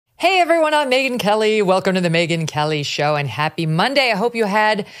Hey everyone, I'm Megyn Kelly. Welcome to the Megyn Kelly Show and happy Monday. I hope you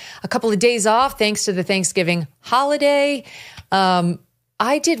had a couple of days off thanks to the Thanksgiving holiday.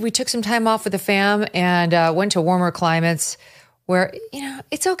 I did. We took some time off with the fam and went to warmer climates where,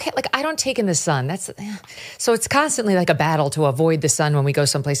 it's okay. Like I don't take in the sun. So it's constantly like a battle to avoid the sun when we go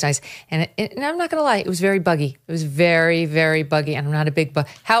someplace nice. And I'm not going to lie, it was very buggy. It was very, very buggy. And I'm not a big bug.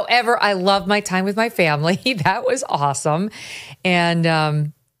 However, I love my time with my family. That was awesome.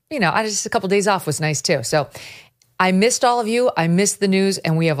 And, I just a couple of days off was nice too. So I missed all of you. I missed the news,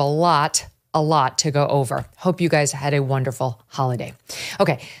 and we have a lot to go over. Hope you guys had a wonderful holiday.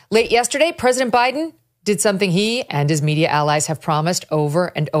 Okay, late yesterday, President Biden did something he and his media allies have promised over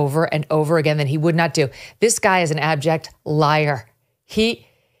and over and over again that he would not do. This guy is an abject liar. He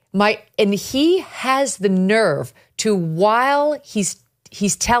has the nerve to, while he's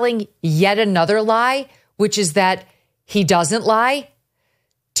telling yet another lie, which is that he doesn't lie,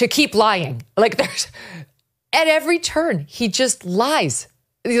 to keep lying. Like there's at every turn, he just lies.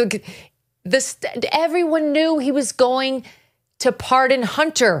 Everyone knew he was going to pardon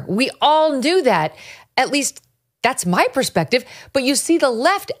Hunter. We all knew that. At least that's my perspective. But you see the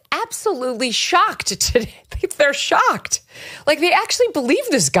left absolutely shocked today. They're shocked. Like they actually believe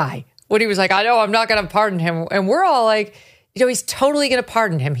this guy when he was like, I know I'm not going to pardon him. And we're all like, he's totally going to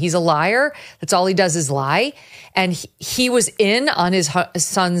pardon him. He's a liar. That's all he does is lie. And he was in on his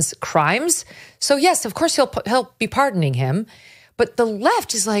son's crimes. So yes, of course he'll be pardoning him. But the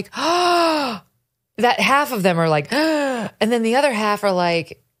left is like, that half of them are like, and then the other half are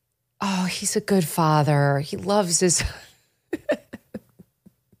like, oh, he's a good father. He loves his.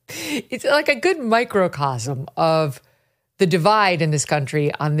 It's like a good microcosm of the divide in this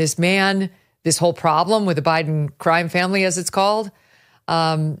country on this man, this whole problem with the Biden crime family, as it's called.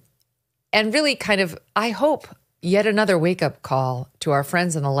 And really kind of, I hope, yet another wake-up call to our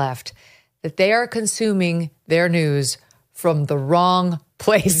friends on the left that they are consuming their news from the wrong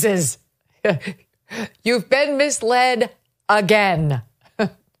places. You've been misled again. All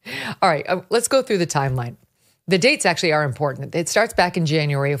right, let's go through the timeline. The dates actually are important. It starts back in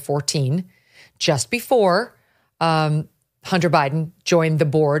January of 2014, just before Hunter Biden joined the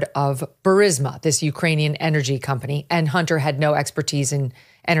board of Burisma, this Ukrainian energy company, and Hunter had no expertise in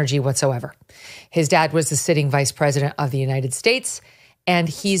energy whatsoever. His dad was the sitting vice president of the United States, and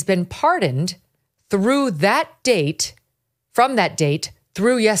he's been pardoned through that date, from that date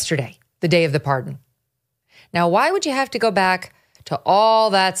through yesterday, the day of the pardon. Now, why would you have to go back to all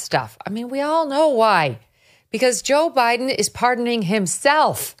that stuff? I mean, we all know why. Because Joe Biden is pardoning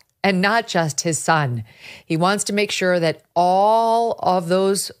himself and not just his son. He wants to make sure that all of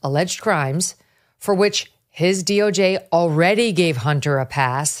those alleged crimes for which his DOJ already gave Hunter a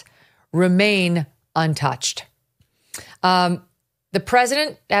pass remain untouched. The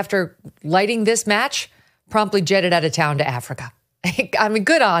president, after lighting this match, promptly jetted out of town to Africa. I mean,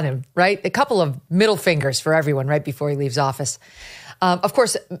 good on him, right? A couple of middle fingers for everyone right before he leaves office. Of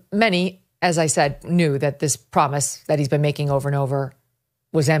course, many, as I said, knew that this promise that he's been making over and over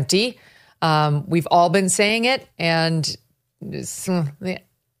was empty. We've all been saying it, and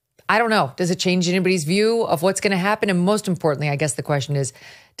I don't know. Does it change anybody's view of what's going to happen? And most importantly, I guess the question is,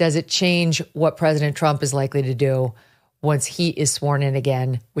 does it change what President Trump is likely to do once he is sworn in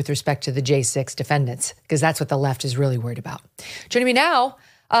again with respect to the J6 defendants? Because that's what the left is really worried about. Joining me now,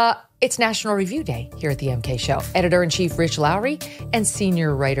 it's National Review Day here at the MK Show. Editor-in-Chief Rich Lowry and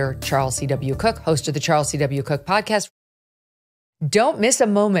senior writer Charles C.W. Cooke, host of the Charles C.W. Cooke podcast. Don't miss a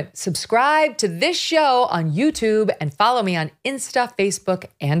moment. Subscribe to this show on YouTube and follow me on Insta, Facebook,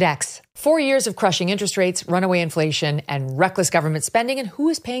 and X. 4 years of crushing interest rates, runaway inflation, and reckless government spending. And who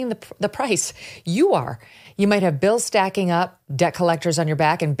is paying the price? You are. You might have bills stacking up, debt collectors on your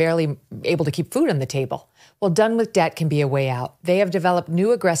back, and barely able to keep food on the table. Well, Done with Debt can be a way out. They have developed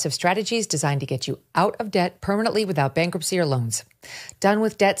new aggressive strategies designed to get you out of debt permanently without bankruptcy or loans. Done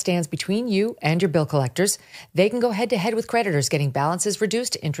with Debt stands between you and your bill collectors. They can go head to head with creditors, getting balances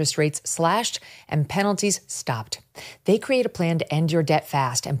reduced, interest rates slashed, and penalties stopped. They create a plan to end your debt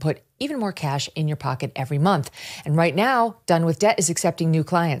fast and put even more cash in your pocket every month. And right now, Done with Debt is accepting new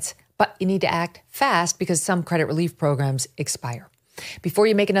clients. But you need to act fast because some credit relief programs expire. Before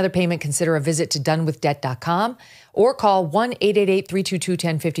you make another payment, consider a visit to donewithdebt.com or call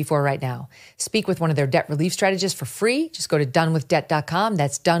 1-888-322-1054 right now. Speak with one of their debt relief strategists for free. Just go to donewithdebt.com.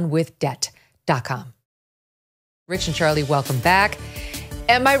 That's donewithdebt.com. Rich and Charlie, welcome back.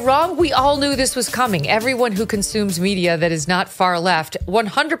 Am I wrong? We all knew this was coming. Everyone who consumes media that is not far left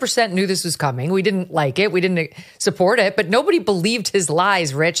 100% knew this was coming. We didn't like it. We didn't support it. But nobody believed his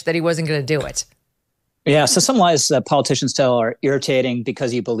lies, Rich, that he wasn't going to do it. Yeah, so some lies politicians tell are irritating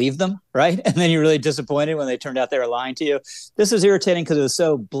because you believe them, right? And then you're really disappointed when they turned out they were lying to you. This is irritating because it was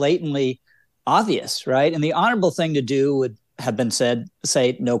so blatantly obvious, right? And the honorable thing to do would have been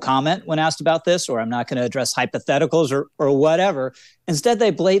say no comment when asked about this, or I'm not going to address hypotheticals or whatever. Instead,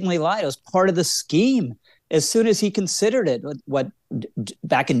 they blatantly lied. It was part of the scheme. As soon as he considered it,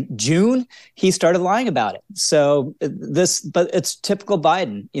 back in June, he started lying about it. So but it's typical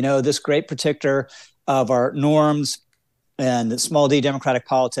Biden, this great protector of our norms and small d Democratic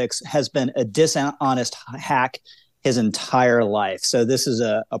politics, has been a dishonest hack his entire life. So this is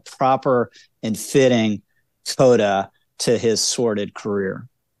a proper and fitting coda to his sordid career.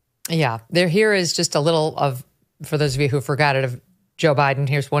 Yeah, here is just a little of, for those of you who forgot it, of Joe Biden.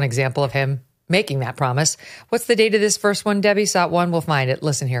 Here's one example of him making that promise. What's the date of this first one, Debbie? SOT 1, we'll find it.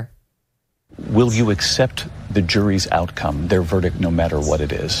 Listen here. Will you accept the jury's outcome, their verdict, no matter what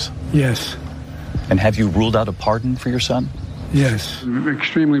it is? Yes. And have you ruled out a pardon for your son? Yes. I'm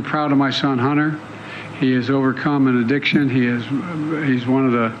extremely proud of my son, Hunter. He has overcome an addiction. He's one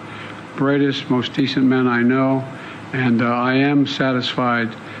of the brightest, most decent men I know. And I am satisfied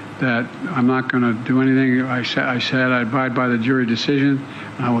that I'm not going to do anything. I said I abide by the jury decision,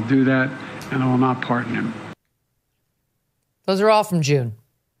 and I will do that, and I will not pardon him. Those are all from June.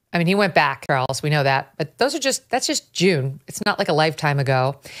 I mean, he went back, Charles, we know that, but that's just June. It's not like a lifetime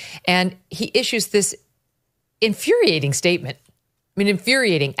ago. And he issues this infuriating statement. I mean,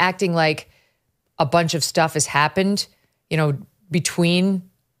 infuriating, acting like a bunch of stuff has happened, between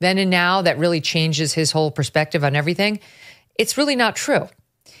then and now that really changes his whole perspective on everything. It's really not true.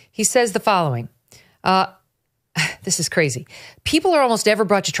 He says the following. This is crazy. People are almost ever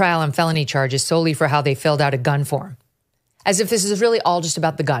brought to trial on felony charges solely for how they filled out a gun form. As if this is really all just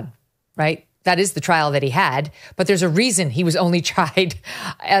about the gun, right? That is the trial that he had, but there's a reason he was only tried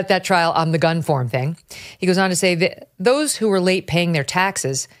at that trial on the gun form thing. He goes on to say that those who were late paying their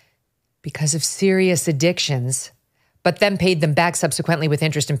taxes because of serious addictions, but then paid them back subsequently with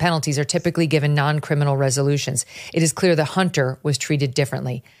interest and penalties, are typically given non-criminal resolutions. It is clear the Hunter was treated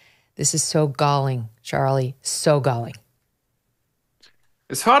differently. This is so galling, Charlie, so galling.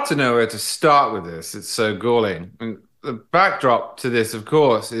 It's hard to know where to start with this. It's so galling. The backdrop to this, of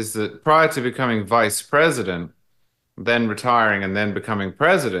course, is that prior to becoming vice president, then retiring and then becoming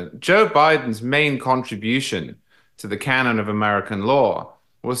president, Joe Biden's main contribution to the canon of American law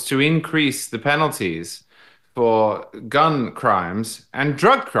was to increase the penalties for gun crimes and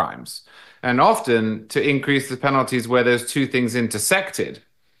drug crimes, and often to increase the penalties where those two things intersected.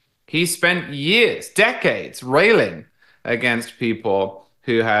 He spent years, decades, railing against people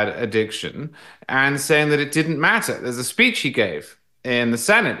who had addiction and saying that it didn't matter. There's a speech he gave in the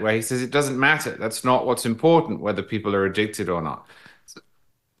Senate where he says it doesn't matter. That's not what's important, whether people are addicted or not.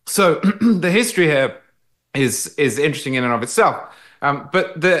 So the history here is interesting in and of itself.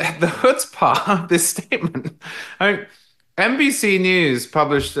 But the chutzpah of this statement, NBC News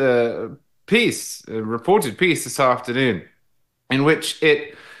published a reported piece this afternoon in which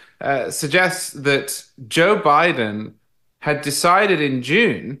it suggests that Joe Biden had decided in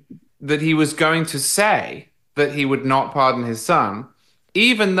June that he was going to say that he would not pardon his son,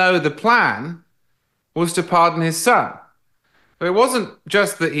 even though the plan was to pardon his son. But it wasn't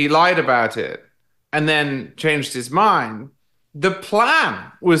just that he lied about it and then changed his mind. The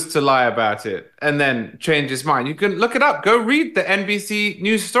plan was to lie about it and then change his mind. You can look it up. Go read the NBC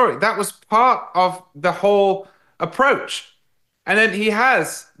News story. That was part of the whole approach. And then he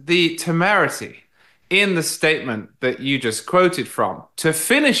has the temerity in the statement that you just quoted from to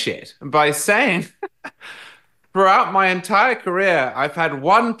finish it by saying, throughout my entire career, I've had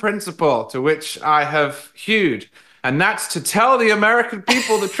one principle to which I have hewed, and that's to tell the American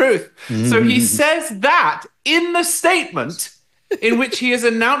people the truth. So he says that in the statement in which he is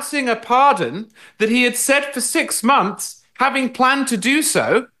announcing a pardon that he had said for 6 months, having planned to do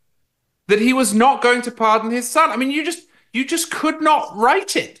so, that he was not going to pardon his son. I mean, you just could not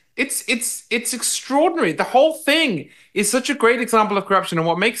write it. It's extraordinary. The whole thing is such a great example of corruption. And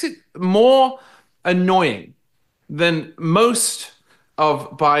what makes it more annoying than most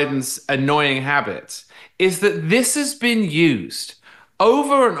of Biden's annoying habits is that this has been used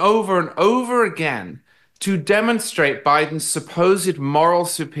over and over and over again to demonstrate Biden's supposed moral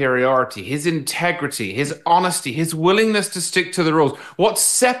superiority, his integrity, his honesty, his willingness to stick to the rules, what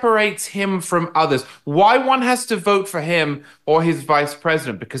separates him from others, why one has to vote for him or his vice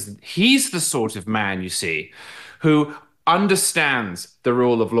president, because he's the sort of man, you see, who understands the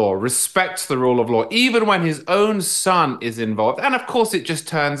rule of law, respects the rule of law, even when his own son is involved. And of course, it just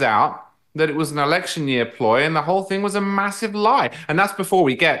turns out that it was an election year ploy and the whole thing was a massive lie. And that's before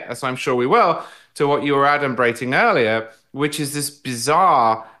we get, as I'm sure we will, to to what you were adumbrating earlier, which is this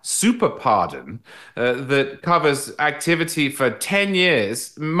bizarre super pardon that covers activity for 10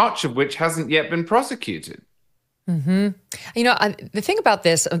 years, much of which hasn't yet been prosecuted. Mm-hmm. The thing about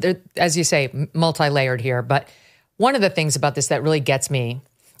this, as you say, multi-layered here, but one of the things about this that really gets me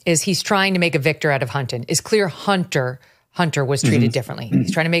is he's trying to make a victor out of Hunton. It's clear Hunter was treated differently.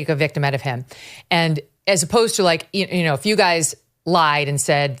 He's trying to make a victim out of him. And as opposed to if you guys lied and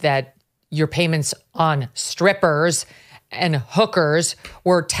said that your payments on strippers and hookers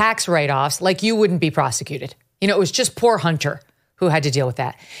were tax write-offs, you wouldn't be prosecuted. It was just poor Hunter who had to deal with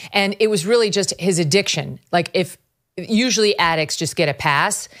that. And it was really just his addiction. If usually addicts just get a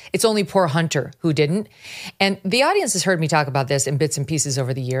pass, it's only poor Hunter who didn't. And the audience has heard me talk about this in bits and pieces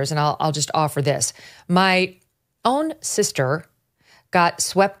over the years, and I'll just offer this. My own sister got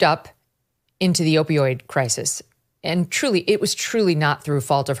swept up into the opioid crisis. And it was truly not through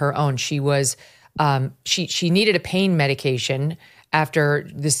fault of her own. She was, she needed a pain medication after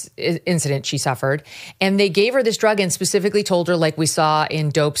this incident she suffered. And they gave her this drug and specifically told her, like we saw in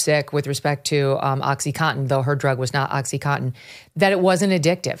Dope Sick with respect to OxyContin, though her drug was not OxyContin, that it wasn't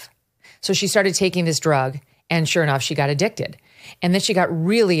addictive. So she started taking this drug, and sure enough, she got addicted. And then she got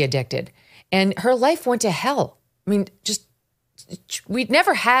really addicted. And her life went to hell. I mean, we'd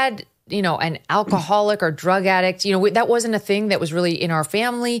never had, an alcoholic or drug addict. That wasn't a thing that was really in our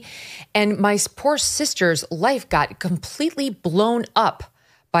family. And my poor sister's life got completely blown up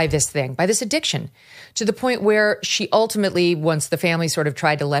by this thing, by this addiction, to the point where she ultimately, once the family sort of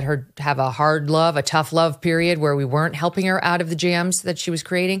tried to let her have a tough love period where we weren't helping her out of the jams that she was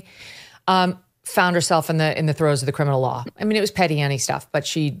creating, found herself in the throes of the criminal law. I mean, it was petty Annie stuff, but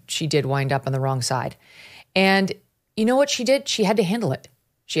she did wind up on the wrong side. And you know what she did? She had to handle it.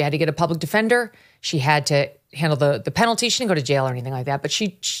 She had to get a public defender. She had to handle the penalty. She didn't go to jail or anything like that, but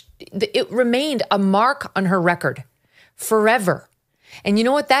it remained a mark on her record forever. And you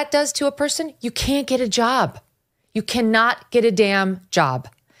know what that does to a person? You can't get a job. You cannot get a damn job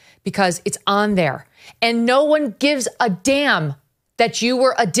because it's on there. And no one gives a damn that you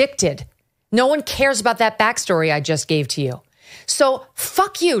were addicted. No one cares about that backstory I just gave to you. So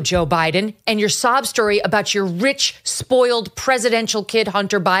fuck you, Joe Biden, and your sob story about your rich, spoiled presidential kid,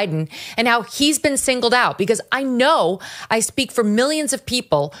 Hunter Biden, and how he's been singled out. Because I know I speak for millions of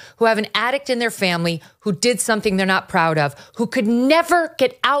people who have an addict in their family who did something they're not proud of, who could never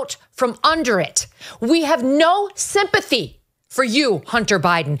get out from under it. We have no sympathy for you, Hunter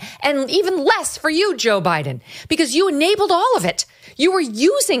Biden, and even less for you, Joe Biden, because you enabled all of it. You were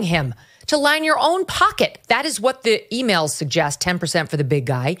using him to line your own pocket. That is what the emails suggest, 10% for the big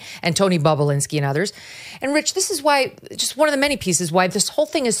guy and Tony Bobulinski and others. And Rich, this is why, just one of the many pieces, why this whole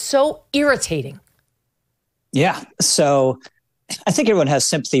thing is so irritating. Yeah. So I think everyone has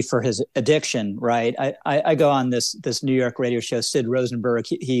sympathy for his addiction, right? I go on this New York radio show, Sid Rosenberg.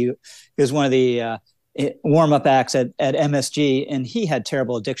 He was one of the warm-up acts at MSG, and he had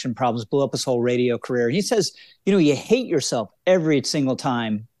terrible addiction problems, blew up his whole radio career. He says, you hate yourself every single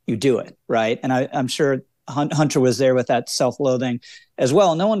time you do it, right? And I'm sure Hunter was there with that self-loathing as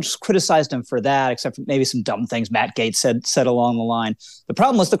well. No one criticized him for that, except for maybe some dumb things Matt Gaetz said along the line. The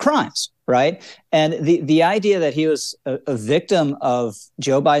problem was the crimes, right? And the idea that he was a victim of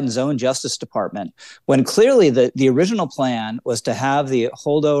Joe Biden's own Justice Department, when clearly the original plan was to have the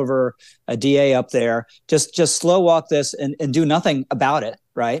holdover DA up there, just slow walk this and do nothing about it,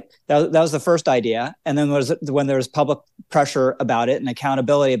 right? That was the first idea. And then when there was public pressure about it and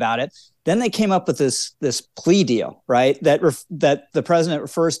accountability about it, then they came up with this plea deal, right? That the president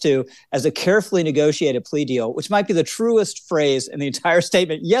refers to as a carefully negotiated plea deal, which might be the truest phrase in the entire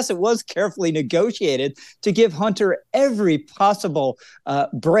statement. Yes, it was carefully negotiated to give Hunter every possible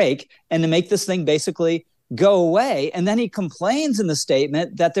break and to make this thing basically go away. And then he complains in the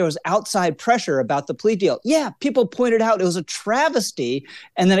statement that there was outside pressure about the plea deal. Yeah, people pointed out it was a travesty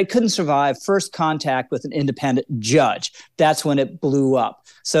and that it couldn't survive first contact with an independent judge. That's when it blew up.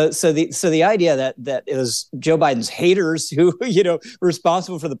 So the idea that it was Joe Biden's haters who were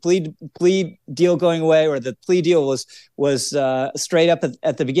responsible for the plea deal going away, or the plea deal was straight up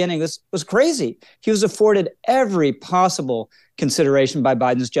at the beginning was crazy. He was afforded every possible consideration by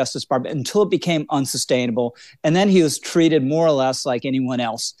Biden's Justice Department until it became unsustainable. And then he was treated more or less like anyone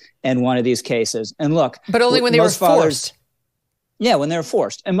else in one of these cases. And look, but only when they were forced. Yeah, when they were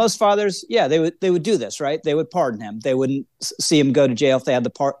forced. And most fathers, they would do this, right? They would pardon him. They wouldn't see him go to jail if they had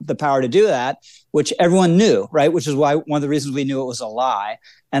the power to do that, which everyone knew, right? Which is why one of the reasons we knew it was a lie.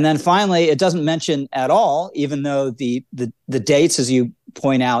 And then finally, it doesn't mention at all, even though the dates, as you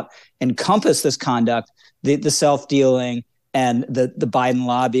point out, encompass this conduct, the self-dealing and the Biden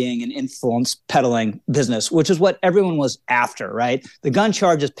lobbying and influence peddling business, which is what everyone was after, right? The gun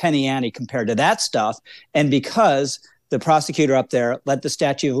charge is penny ante compared to that stuff. And because the prosecutor up there let the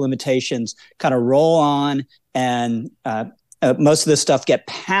statute of limitations kind of roll on and most of this stuff get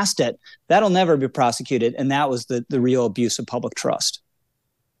past it, that'll never be prosecuted. And that was the real abuse of public trust.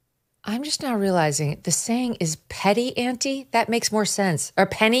 I'm just now realizing the saying is petty ante. That makes more sense. Or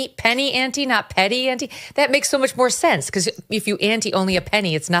penny ante, not petty ante. That makes so much more sense because if you ante only a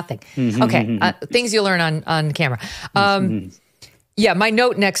penny, it's nothing. Mm-hmm. Okay, things you learn on camera. Yeah, my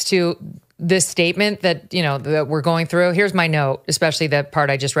note next to this statement that that we're going through. Here's my note, especially the part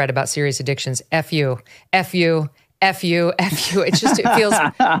I just read about serious addictions. F you, F you. F you, F you. It feels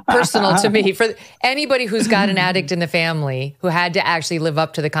personal to me. For anybody who's got an addict in the family who had to actually live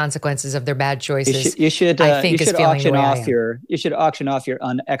up to the consequences of their bad choices, you should auction off your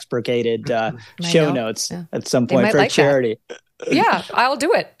unexpurgated show notes at some point for a charity. Yeah, I'll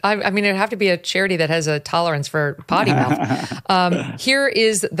do it. I mean, it'd have to be a charity that has a tolerance for potty mouth. Here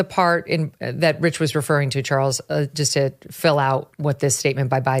is the part that Rich was referring to, Charles, just to fill out what this statement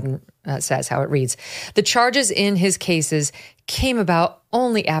by Biden says, how it reads. The charges in his cases came about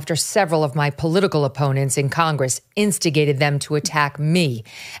only after several of my political opponents in Congress instigated them to attack me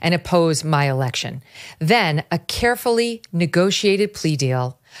and oppose my election. Then a carefully negotiated plea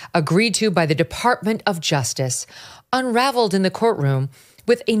deal, agreed to by the Department of Justice, unraveled in the courtroom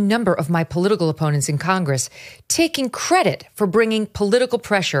with a number of my political opponents in Congress taking credit for bringing political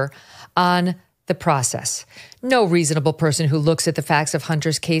pressure on the process. No reasonable person who looks at the facts of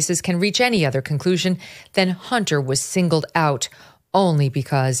Hunter's cases can reach any other conclusion than Hunter was singled out only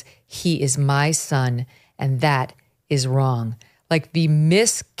because he is my son, and that is wrong. Like the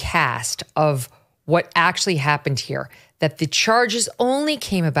miscast of what actually happened here, that the charges only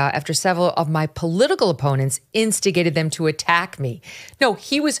came about after several of my political opponents instigated them to attack me. No,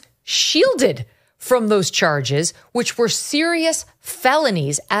 he was shielded from those charges, which were serious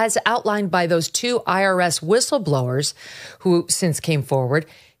felonies, as outlined by those two IRS whistleblowers who since came forward.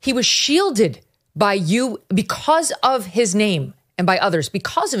 He was shielded by you because of his name and by others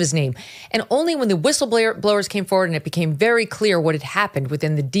because of his name. And only when the whistleblowers came forward and it became very clear what had happened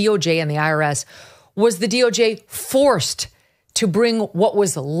within the DOJ and the IRS was the DOJ forced to bring what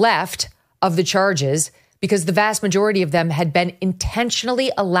was left of the charges because the vast majority of them had been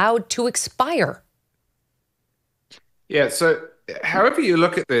intentionally allowed to expire. Yeah, so however you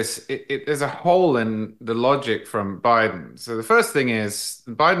look at this, there's a hole in the logic from Biden. So the first thing is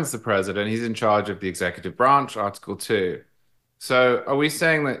Biden's the president. He's in charge of the executive branch, Article 2. So are we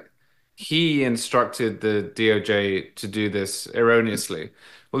saying that he instructed the DOJ to do this erroneously?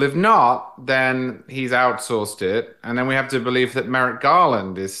 Well, if not, then he's outsourced it. And then we have to believe that Merrick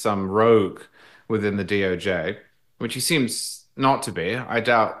Garland is some rogue within the DOJ, which he seems not to be. I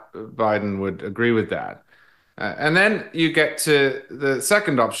doubt Biden would agree with that. And then you get to the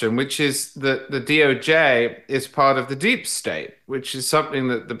second option, which is that the DOJ is part of the deep state, which is something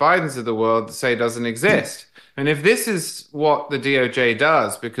that the Bidens of the world say doesn't exist. And if this is what the DOJ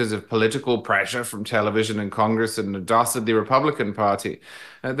does because of political pressure from television and Congress and the dastardly Republican Party,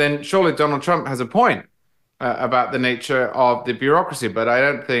 then surely Donald Trump has a point about the nature of the bureaucracy. But I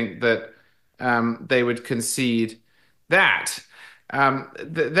don't think that they would concede that.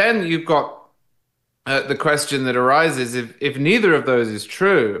 Then you've got the question that arises, if neither of those is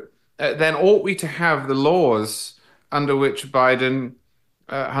true, then ought we to have the laws under which Biden,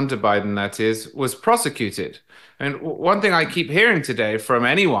 Hunter Biden, that is, was prosecuted? And one thing I keep hearing today from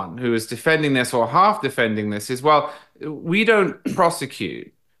anyone who is defending this or half defending this is, well, we don't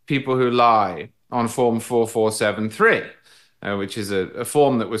prosecute people who lie on Form 4473, which is a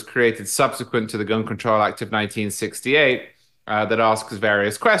form that was created subsequent to the Gun Control Act of 1968, that asks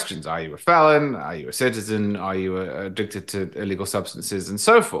various questions. Are you a felon? Are you a citizen? Are you addicted to illegal substances? And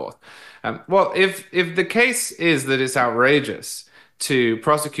so forth. Well, if the case is that it's outrageous to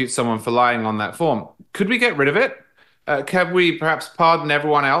prosecute someone for lying on that form, could we get rid of it? Can we perhaps pardon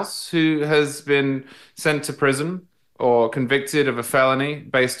everyone else who has been sent to prison or convicted of a felony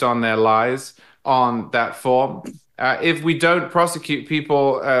based on their lies on that form? If we don't prosecute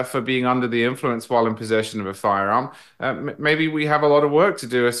people for being under the influence while in possession of a firearm, maybe we have a lot of work to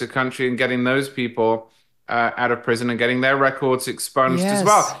do as a country in getting those people out of prison and getting their records expunged as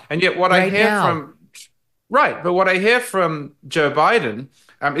well. And yet what I hear from Joe Biden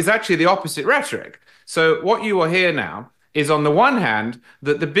is actually the opposite rhetoric. So what you will hear now is, on the one hand,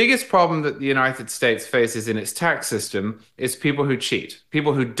 that the biggest problem that the United States faces in its tax system is people who cheat,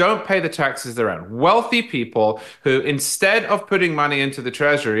 people who don't pay the taxes they're owed, wealthy people who, instead of putting money into the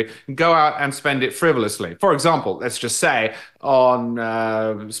treasury, go out and spend it frivolously. For example, let's just say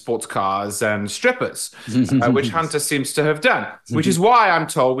on sports cars and strippers, which Hunter seems to have done, which is why I'm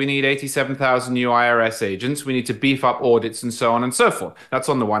told we need 87,000 new IRS agents. We need to beef up audits and so on and so forth. That's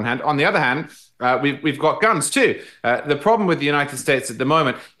on the one hand. On the other hand, we've got guns too. The problem with the United States at the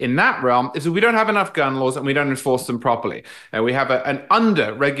moment in that realm is that we don't have enough gun laws and we don't enforce them properly. We have an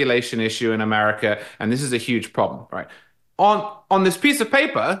under-regulation issue in America, and this is a huge problem, right? On this piece of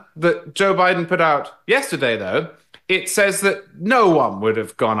paper that Joe Biden put out yesterday, though, it says that no one would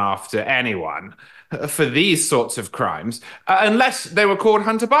have gone after anyone for these sorts of crimes unless they were called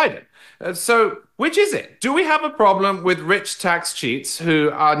Hunter Biden. So which is it? Do we have a problem with rich tax cheats who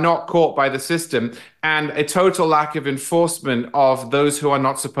are not caught by the system and a total lack of enforcement of those who are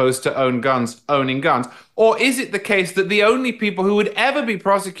not supposed to own guns, owning guns? Or is it the case that the only people who would ever be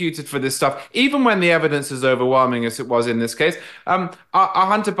prosecuted for this stuff, even when the evidence is overwhelming as it was in this case, are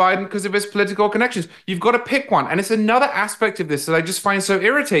Hunter Biden because of his political connections? You've got to pick one. And it's another aspect of this that I just find so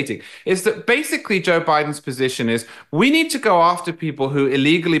irritating, is that basically Joe Biden's position is we need to go after people who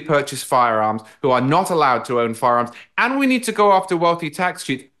illegally purchase firearms, who are not allowed to own firearms, and we need to go after wealthy tax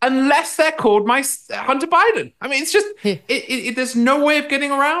cheats unless they're called Hunter Biden. I mean, it's just, there's no way of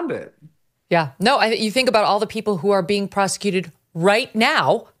getting around it. Yeah. No, you think about all the people who are being prosecuted right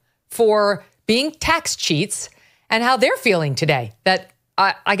now for being tax cheats and how they're feeling today. That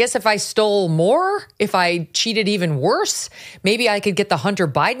I guess if I stole more, if I cheated even worse, maybe I could get the Hunter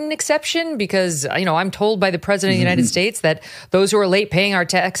Biden exception because, I'm told by the president of the United States that those who are late paying our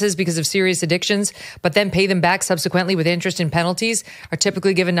taxes because of serious addictions, but then pay them back subsequently with interest and penalties are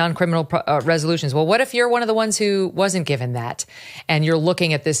typically given non-criminal resolutions. Well, what if you're one of the ones who wasn't given that and you're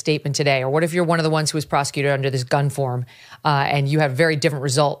looking at this statement today? Or what if you're one of the ones who was prosecuted under this gun form and you have a very different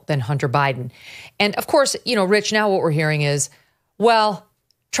result than Hunter Biden? And of course, Rich, now what we're hearing is, well,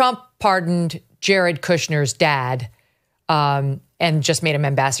 Trump pardoned Jared Kushner's dad and just made him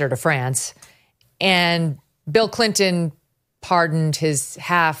ambassador to France. And Bill Clinton pardoned his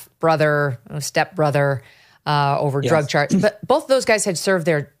half-brother, step-brother over drug charges. But both of those guys had served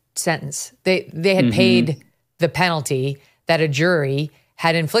their sentence. They had paid the penalty that a jury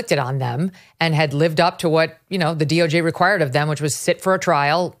had inflicted on them and had lived up to what, the DOJ required of them, which was sit for a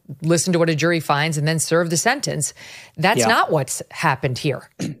trial, listen to what a jury finds, and then serve the sentence. That's not what's happened here.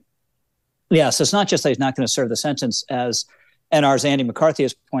 Yeah, so it's not just that he's not going to serve the sentence, as NR's Andy McCarthy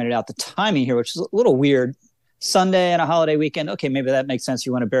has pointed out, the timing here, which is a little weird. Sunday and a holiday weekend, okay, maybe that makes sense.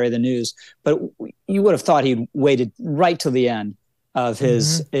 You want to bury the news. But you would have thought he'd waited right to the end of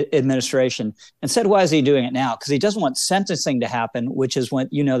his administration. Instead, why is he doing it now? Because he doesn't want sentencing to happen, which is when,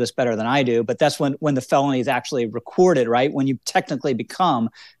 you know this better than I do, but that's when the felony is actually recorded, right? When you technically become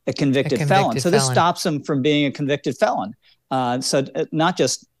a convicted felon. So this stops him from being a convicted felon. So not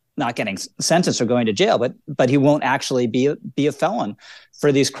just not getting sentenced or going to jail, but he won't actually be a felon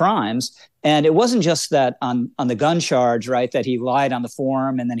for these crimes. And it wasn't just that on the gun charge, right, that he lied on the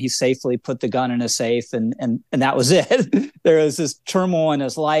form and then he safely put the gun in a safe and that was it. There was this turmoil in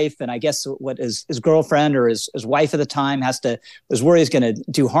his life. And I guess what his girlfriend or his wife at the time was worried he's going to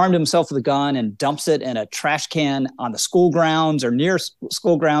do harm to himself with the gun and dumps it in a trash can on the school grounds or near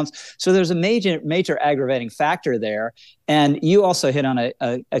school grounds. So there's a major aggravating factor there. And you also hit on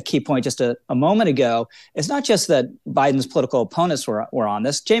a key point just a moment ago. It's not just that Biden's political opponents were on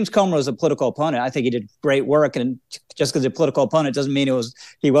this. James Comer was a political opponent. I think he did great work. And just because he's a political opponent doesn't mean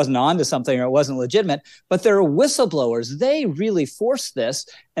he wasn't on to something or it wasn't legitimate. But there are whistleblowers. They really forced this.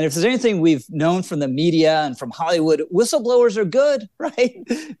 And if there's anything we've known from the media and from Hollywood, whistleblowers are good, right?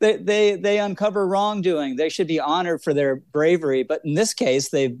 They uncover wrongdoing. They should be honored for their bravery. But in this case,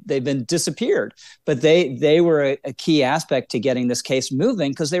 they've been disappeared. But they were a key aspect to getting this case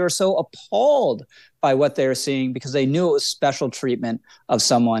moving because they were so appalled by what they were seeing because they knew it was special treatment of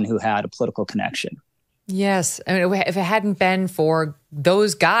someone who had a political connection. Yes. I mean, if it hadn't been for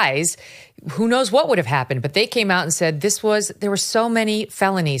those guys, who knows what would have happened? But they came out and said there were so many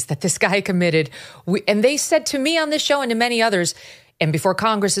felonies that this guy committed. And they said to me on this show and to many others, and before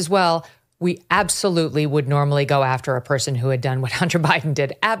Congress as well, we absolutely would normally go after a person who had done what Hunter Biden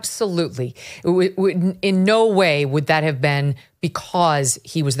did. Absolutely. In no way would that have been because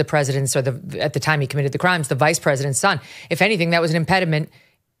he was the president's or at the time he committed the crimes, the vice president's son. If anything, that was an impediment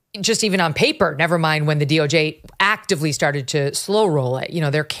just even on paper, never mind when the DOJ actively started to slow roll it.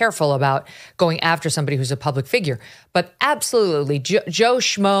 They're careful about going after somebody who's a public figure. But absolutely, Joe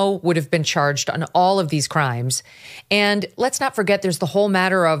Schmo would have been charged on all of these crimes. And let's not forget, there's the whole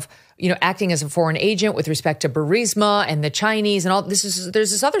matter of, acting as a foreign agent with respect to Burisma and the Chinese and all this.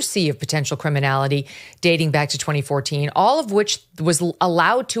 There's this other sea of potential criminality dating back to 2014, all of which was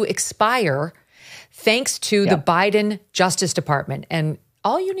allowed to expire thanks to the Biden Justice Department. And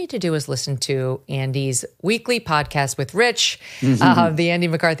all you need to do is listen to Andy's weekly podcast with Rich, the Andy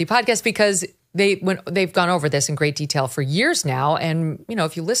McCarthy podcast, because they've gone over this in great detail for years now. And,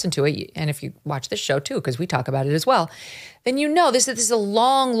 if you listen to it, and if you watch this show too, because we talk about it as well, then this is a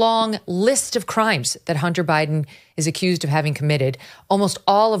long, long list of crimes that Hunter Biden is accused of having committed, almost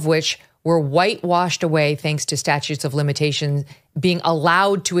all of which were whitewashed away thanks to statutes of limitations being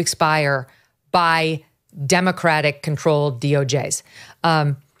allowed to expire by Democratic-controlled DOJs.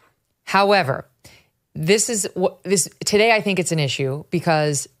 However, this today I think it's an issue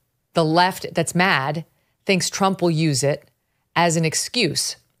because the left that's mad thinks Trump will use it as an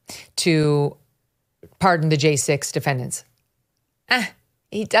excuse to pardon the J6 defendants.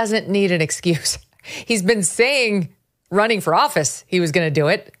 He doesn't need an excuse. He's been saying running for office he was going to do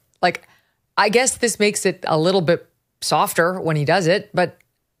it. I guess this makes it a little bit softer when he does it, but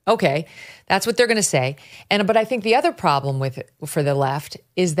okay, that's what they're going to say. But I think the other problem for the left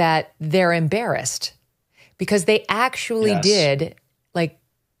is that they're embarrassed because they actually did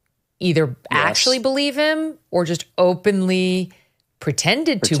either actually believe him or just openly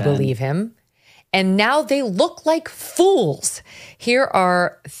pretended to believe him. And now they look like fools. Here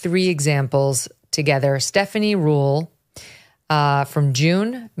are 3 examples together. Stephanie Ruhle from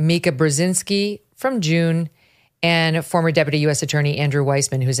June, Mika Brzezinski from June, and former Deputy U.S. Attorney Andrew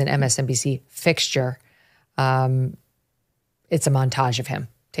Weissman, who's an MSNBC fixture. It's a montage of him.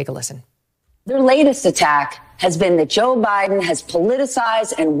 Take a listen. Their latest attack has been that Joe Biden has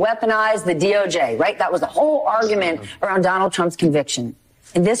politicized and weaponized the DOJ, right? That was the whole argument around Donald Trump's conviction.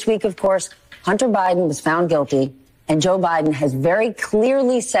 And this week, of course, Hunter Biden was found guilty, and Joe Biden has very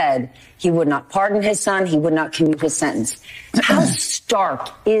clearly said he would not pardon his son, he would not commute his sentence. How stark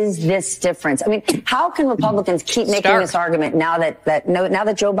is this difference? I mean, how can Republicans keep making this argument now that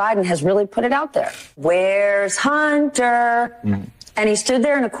Joe Biden has really put it out there? Where's Hunter? And he stood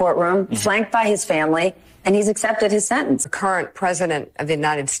there in a courtroom, flanked by his family, and he's accepted his sentence. The current president of the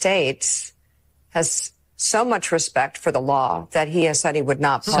United States has so much respect for the law that he has said he would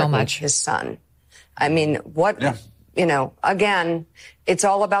not pardon his son. I mean, again, it's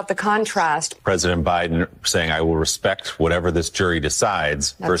all about the contrast. President Biden saying, I will respect whatever this jury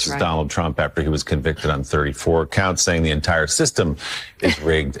decides versus Donald Trump after he was convicted on 34 counts, saying the entire system is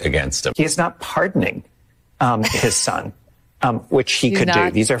rigged against him. He is not pardoning his son. Which he could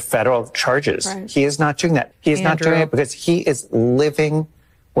do. These are federal charges. Right. He is not doing that. He is not doing it because he is living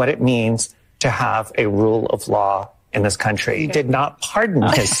what it means to have a rule of law in this country. He did not pardon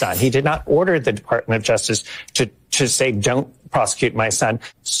his son. He did not order the Department of Justice to say, don't prosecute my son.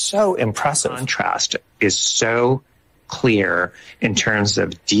 So impressive. Contrast is so clear in terms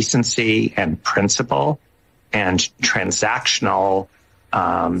of decency and principle and transactional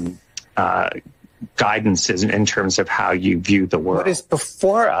guidance in terms of how you view the world. What is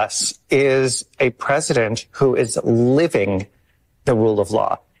before us is a president who is living the rule of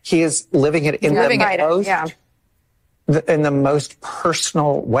law. He is living it in the most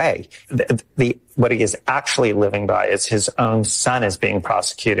personal way. What he is actually living by is his own son is being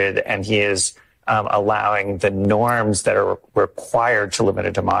prosecuted, and he is allowing the norms that are required to live in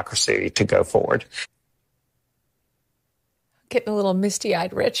a democracy to go forward. Getting a little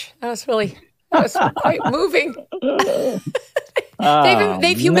misty-eyed, Rich. That was quite moving.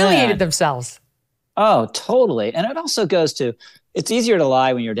 They've humiliated themselves. Oh, totally. And it also goes to, it's easier to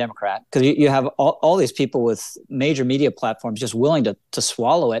lie when you're a Democrat because you have all these people with major media platforms just willing to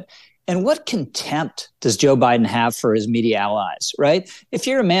swallow it. And what contempt does Joe Biden have for his media allies, right? If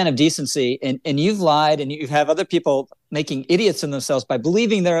you're a man of decency and you've lied and you have other people making idiots of themselves by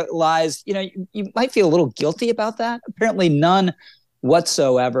believing their lies, you might feel a little guilty about that. Apparently none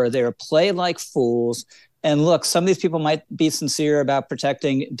whatsoever. They're played like fools. And look, some of these people might be sincere about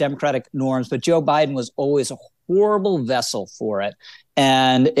protecting democratic norms, but Joe Biden was always a horrible vessel for it.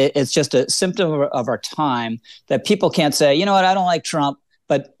 And it's just a symptom of our time that people can't say, you know what, I don't like Trump,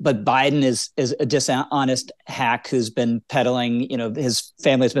 but Biden is a dishonest hack who's been peddling, his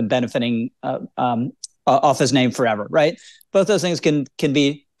family's been benefiting off his name forever, right? Both those things can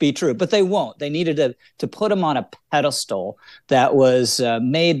be be true, but they won't. They needed to put him on a pedestal that was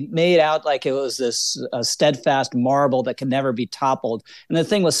made out like it was this steadfast marble that could never be toppled. And the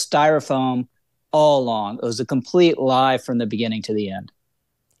thing was styrofoam all along. It was a complete lie from the beginning to the end.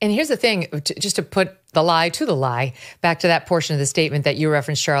 And here's the thing, just to put the lie to the lie, back to that portion of the statement that you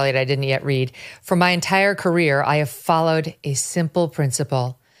referenced, Charlie, that I didn't yet read. For my entire career, I have followed a simple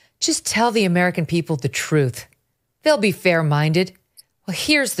principle. Just tell the American people the truth. They'll be fair-minded. Well,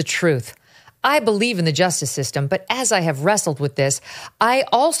 here's the truth. I believe in the justice system, but as I have wrestled with this, I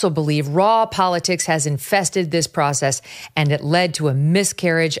also believe raw politics has infested this process and it led to a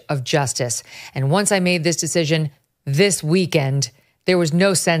miscarriage of justice. And once I made this decision this weekend, there was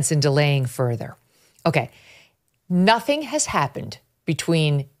no sense in delaying further. Okay, nothing has happened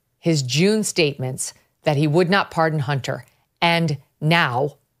between his June statements that he would not pardon Hunter and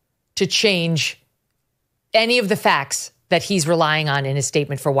now to change any of the facts that he's relying on in his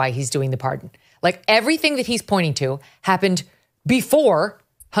statement for why he's doing the pardon. Like everything that he's pointing to happened before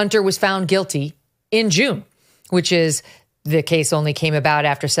Hunter was found guilty in June, which is the case only came about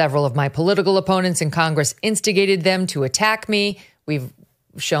after several of my political opponents in Congress instigated them to attack me. We've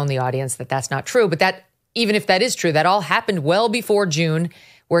shown the audience that that's not true, but that even if that is true, that all happened well before June,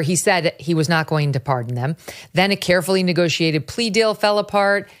 where he said he was not going to pardon them. Then a carefully negotiated plea deal fell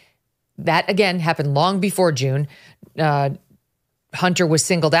apart. That, again, happened long before June. Hunter was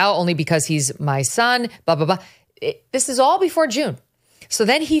singled out only because he's my son, blah, blah, blah. This is all before June. So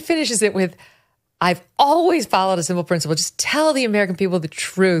then he finishes it with, I've always followed a simple principle. Just tell the American people the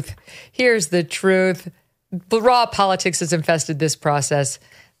truth. Here's the truth. The raw politics has infested this process,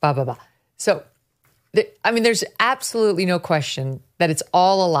 blah, blah, blah. So, there's absolutely no question that it's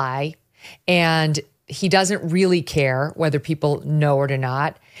all a lie. And he doesn't really care whether people know it or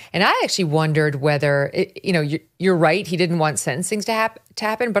not. And I actually wondered whether, you're right, he didn't want sentencing to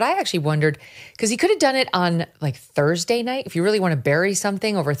happen, but I actually wondered, because he could have done it on like Thursday night. If you really want to bury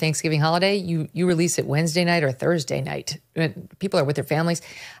something over Thanksgiving holiday, you release it Wednesday night or Thursday night. When people are with their families.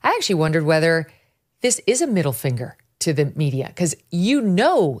 I actually wondered whether this is a middle finger to the media, because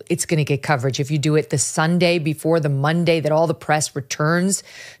it's going to get coverage if you do it the Sunday before the Monday that all the press returns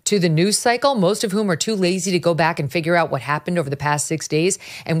to the news cycle, most of whom are too lazy to go back and figure out what happened over the past 6 days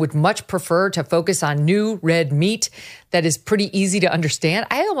and would much prefer to focus on new red meat that is pretty easy to understand.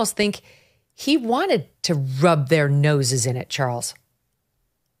 I almost think he wanted to rub their noses in it, Charles.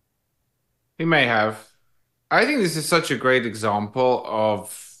 He may have. I think this is such a great example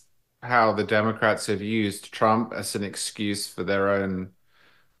of how the Democrats have used Trump as an excuse for their own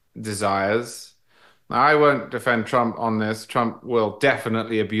desires. Now, I won't defend Trump on this. Trump will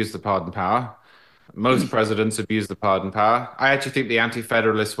definitely abuse the pardon power. Most presidents abuse the pardon power. I actually think the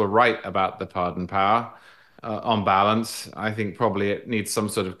anti-federalists were right about the pardon power on balance. I think probably it needs some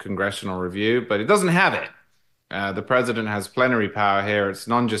sort of congressional review, but it doesn't have it. The president has plenary power here. It's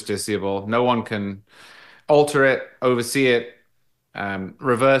non-justiciable. No one can alter it, oversee it,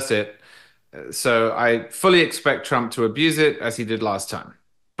 reverse it. So I fully expect Trump to abuse it as he did last time.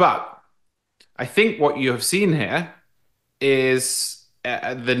 But I think what you have seen here is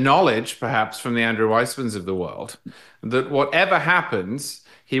the knowledge, perhaps from the Andrew Weissmans of the world, that whatever happens,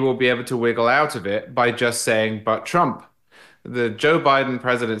 he will be able to wiggle out of it by just saying, but Trump. The Joe Biden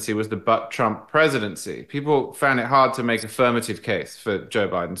presidency was the but Trump presidency. People found it hard to make affirmative case for Joe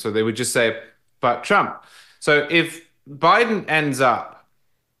Biden. So they would just say, but Trump. So if Biden ends up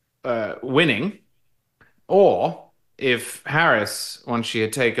winning, or if Harris, once she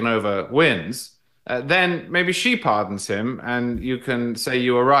had taken over, wins, then maybe she pardons him and you can say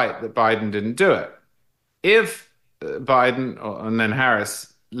you were right that Biden didn't do it. If Biden and then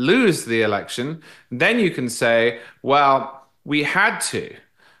Harris lose the election, then you can say, well, we had to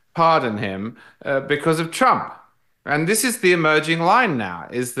pardon him because of Trump. And this is the emerging line now,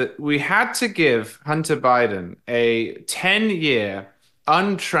 is that we had to give Hunter Biden a 10-year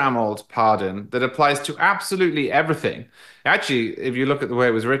untrammeled pardon that applies to absolutely everything. Actually, if you look at the way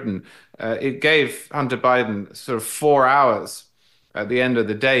it was written, it gave Hunter Biden sort of 4 hours at the end of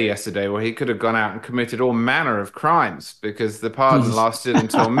the day yesterday where he could have gone out and committed all manner of crimes because the pardon lasted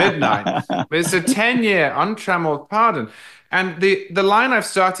until midnight. But it's a 10-year untrammeled pardon. And the line I've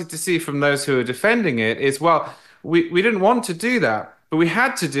started to see from those who are defending it is, well, we didn't want to do that, but we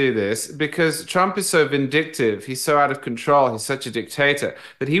had to do this because Trump is so vindictive. He's so out of control. He's such a dictator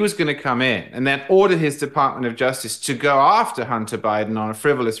that he was going to come in and then order his Department of Justice to go after Hunter Biden on a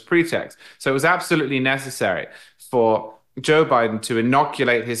frivolous pretext. So it was absolutely necessary for Joe Biden to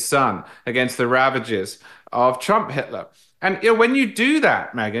inoculate his son against the ravages of Trump Hitler. And when you do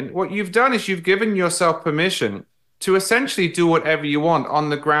that, Megyn, what you've done is you've given yourself permission to essentially do whatever you want on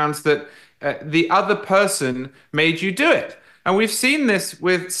the grounds that the other person made you do it. And we've seen this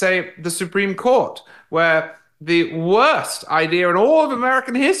with, say, the Supreme Court, where the worst idea in all of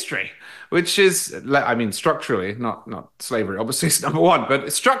American history, which is, I mean, structurally, not slavery, obviously, is number one,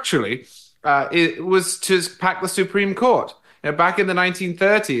 but structurally, it was to pack the Supreme Court. Back in the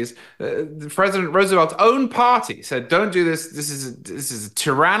 1930s, President Roosevelt's own party said, don't do this. This is a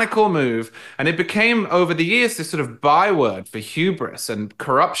tyrannical move. And it became, over the years, this sort of byword for hubris and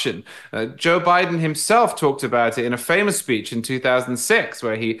corruption. Joe Biden himself talked about it in a famous speech in 2006,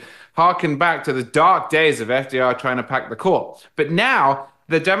 where he harkened back to the dark days of FDR trying to pack the court. But now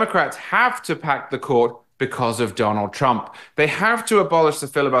the Democrats have to pack the court because of Donald Trump. They have to abolish the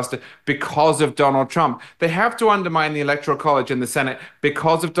filibuster because of Donald Trump. They have to undermine the Electoral College in the Senate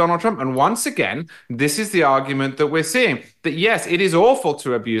because of Donald Trump. And once again, this is the argument that we're seeing, that yes, it is awful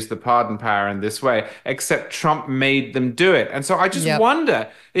to abuse the pardon power in this way, except Trump made them do it. And so I just wonder,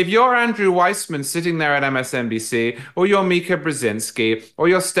 if you're Andrew Weissman sitting there at MSNBC, or you're Mika Brzezinski, or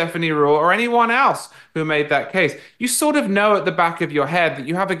you're Stephanie Ruhle, or anyone else who made that case, you sort of know at the back of your head that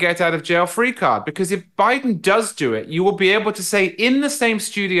you have a get out of jail free card. Because if Biden does do it, you will be able to say in the same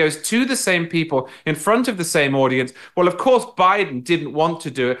studios to the same people in front of the same audience, well, of course, Biden didn't want to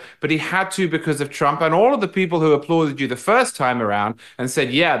do it, but he had to because of Trump. And all of the people who applauded you the first time around and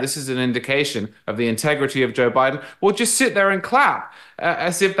said, yeah, this is an indication of the integrity of Joe Biden, will just sit there and clap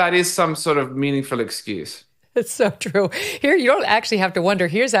as if that is some sort of meaningful excuse. It's so true. Here, you don't actually have to wonder.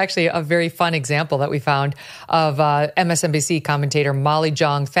 Here's actually a very fun example that we found of MSNBC commentator Molly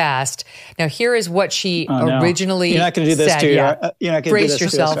Jong Fast. Now, here is what she originally You're not going to do this said. to you're not going to do this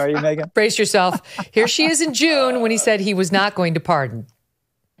yourself. to us, are you, Megyn? Brace yourself. Here she is in June when he said he was not going to pardon.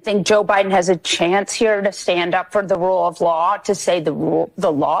 I think Joe Biden has a chance here to stand up for the rule of law, to say the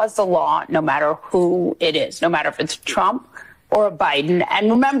law is the law, no matter who it is, no matter if it's Trump or Biden. And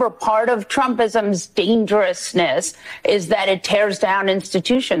remember, part of Trumpism's dangerousness is that it tears down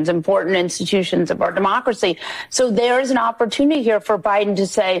institutions, important institutions of our democracy. So there is an opportunity here for Biden to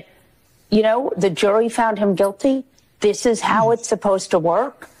say, you know, the jury found him guilty. This is how it's supposed to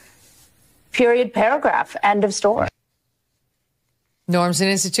work. Period, paragraph, end of story. Norms and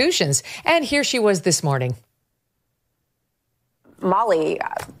institutions. And here she was this morning. Molly,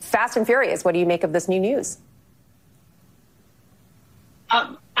 fast and furious. What do you make of this new news?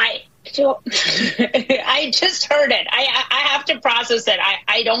 I just heard it. I have to process it.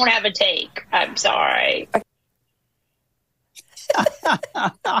 I don't have a take. I'm sorry.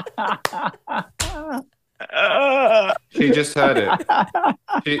 She just heard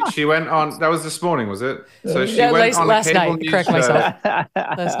it. She went on. That was this morning, was it? So she went on last a cable night. news Correct show. myself.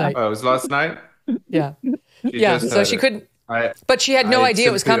 Last night. Oh, it was last night. Yeah. So she couldn't. But she had no idea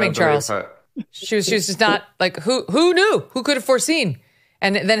it was coming, Charles. She was just not like who knew? Who could have foreseen?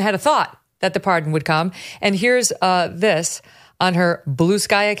 And then had a thought that the pardon would come. And here's this on her Blue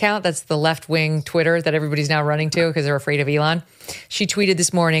Sky account. That's the left-wing Twitter that everybody's now running to because they're afraid of Elon. She tweeted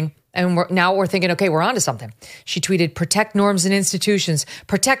this morning, and now we're thinking, okay, we're on to something. She tweeted, protect norms and institutions.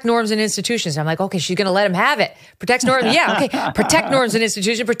 Protect norms and institutions. I'm like, okay, she's going to let him have it. Protect norms. Yeah, okay. Protect norms and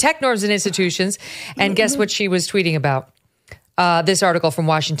institutions. Protect norms and institutions. And guess what she was tweeting about? This article from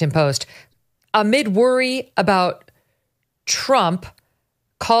Washington Post. Amid worry about Trump,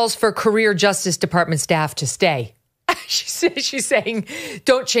 calls for career Justice Department staff to stay. She's saying,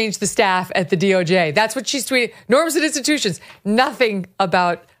 don't change the staff at the DOJ. That's what she's tweeting. Norms and institutions. Nothing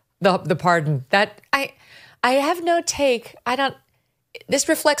about the pardon. That I have no take. This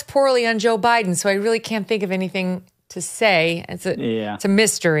reflects poorly on Joe Biden, so I really can't think of anything to say. It's a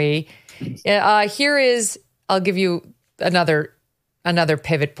mystery. Here is, I'll give you another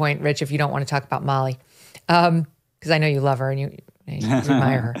pivot point, Rich, if you don't want to talk about Molly. Because I know you love her and you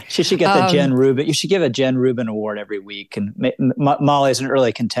admire her. She should get the Jen Rubin. You should give a Jen Rubin award every week. And Molly's an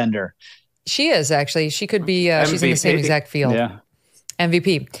early contender. She is, actually. She could be, she's in the same exact field. Yeah.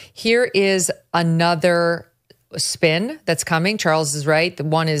 MVP. Here is another spin that's coming. Charles is right. The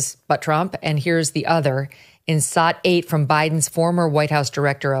one is but Trump. And here's the other in SOT 8 from Biden's former White House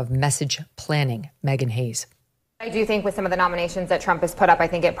director of message planning, Megan Hayes. I do think with some of the nominations that Trump has put up, I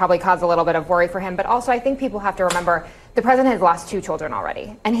think it probably caused a little bit of worry for him. But also, I think people have to remember the president has lost 2 children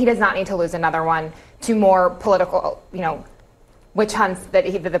already, and he does not need to lose another one to more political, witch hunts that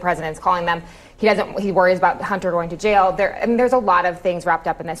the president's calling them. He worries about Hunter going to jail. There's a lot of things wrapped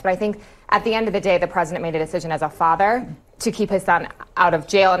up in this. But I think at the end of the day, the president made a decision as a father to keep his son out of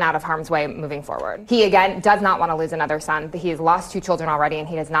jail and out of harm's way moving forward. He, again, does not want to lose another son. He has lost 2 children already, and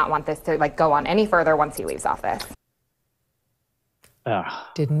he does not want this to go on any further once he leaves office.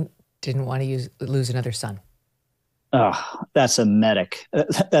 Didn't want to lose another son. Oh, that's a medic.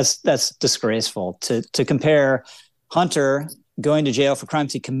 That's disgraceful to compare Hunter going to jail for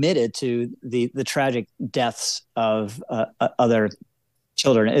crimes he committed to the tragic deaths of other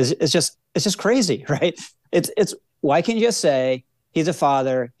children. It's just crazy, right? It's why can't you just say he's a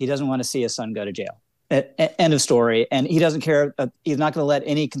father, he doesn't want to see his son go to jail? End of story. And he doesn't care. He's not going to let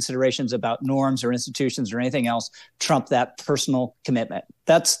any considerations about norms or institutions or anything else trump that personal commitment.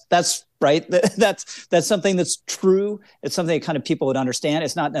 That's right. That's something that's true. It's something that kind of people would understand.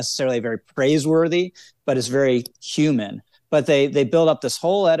 It's not necessarily very praiseworthy, but it's very human. But they build up this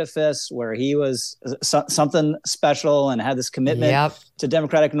whole edifice where he was something special and had this commitment to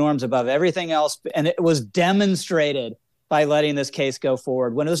democratic norms above everything else. And it was demonstrated by letting this case go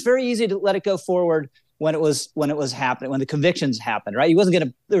forward when it was very easy to let it go forward when it was happening, when the convictions happened, right?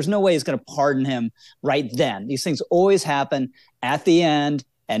 There's no way he's going to pardon him right then. These things always happen at the end.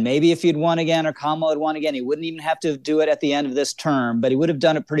 And maybe if he'd won again or Kamala had won again, he wouldn't even have to do it at the end of this term, but he would have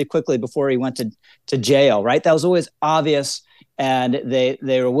done it pretty quickly before he went to jail, right? That was always obvious. And they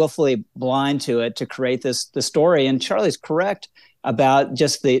were willfully blind to it to create the story. And Charlie's correct about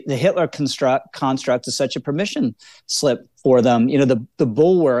just the Hitler construct is such a permission slip for them. You know, the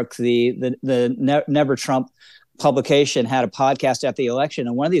Bulwark, the Never Trump publication had a podcast after the election.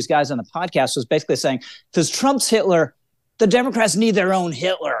 And one of these guys on the podcast was basically saying, because Trump's Hitler, the Democrats need their own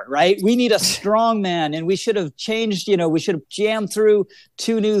Hitler, right? We need a strong man. And we should have changed, we should have jammed through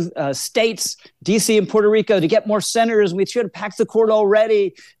 2 new states, DC and Puerto Rico, to get more senators. We should have packed the court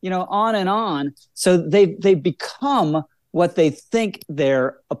already, on and on. So they become what they think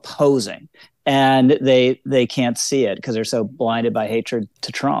they're opposing, and they can't see it because they're so blinded by hatred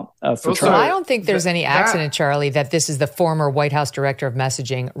to Trump. Trump. I don't think there's any accident, Charlie, that this is the former White House director of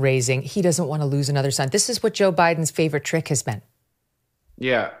messaging raising. He doesn't want to lose another son. This is what Joe Biden's favorite trick has been.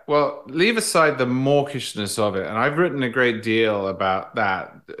 Yeah, well, leave aside the mawkishness of it, and I've written a great deal about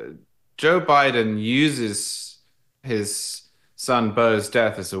that. Joe Biden uses his son Beau's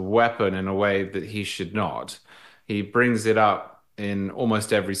death as a weapon in a way that he should not. He brings it up in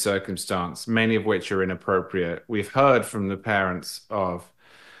almost every circumstance, many of which are inappropriate. We've heard from the parents of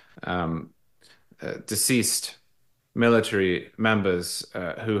deceased military members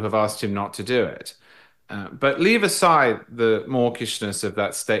who have asked him not to do it. But leave aside the mawkishness of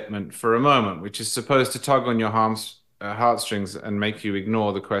that statement for a moment, which is supposed to tug on your heartstrings and make you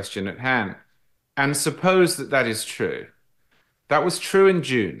ignore the question at hand. And suppose that is true. That was true in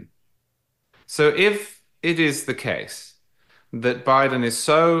June. So if it is the case that Biden is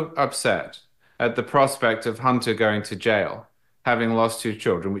so upset at the prospect of Hunter going to jail, having lost 2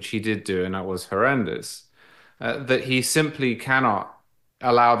 children, which he did do, and that was horrendous, that he simply cannot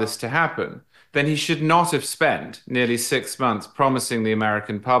allow this to happen, then he should not have spent nearly 6 months promising the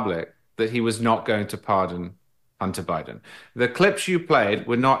American public that he was not going to pardon Hunter Biden. The clips you played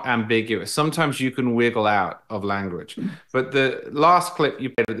were not ambiguous. Sometimes you can wiggle out of language. But the last clip you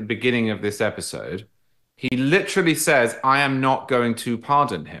played at the beginning of this episode, he literally says, I am not going to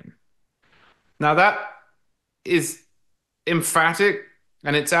pardon him. Now that is emphatic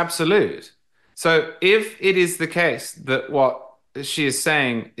and it's absolute. So if it is the case that what she is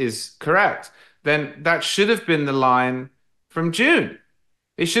saying is correct, then that should have been the line from June.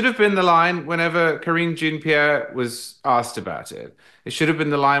 It should have been the line whenever Karine Jean-Pierre was asked about it. It should have been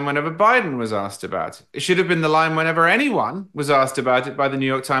the line whenever Biden was asked about it. It should have been the line whenever anyone was asked about it by the New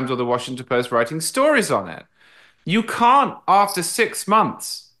York Times or the Washington Post writing stories on it. You can't, after 6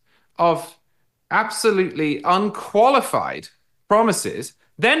 months of absolutely unqualified promises,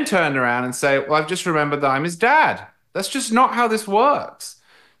 then turn around and say, well, I've just remembered that I'm his dad. That's just not how this works.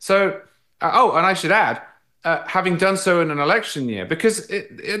 So, and I should add, having done so in an election year, because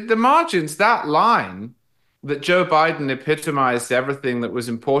the margins, that line that Joe Biden epitomized everything that was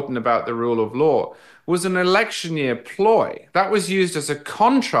important about the rule of law was an election year ploy. That was used as a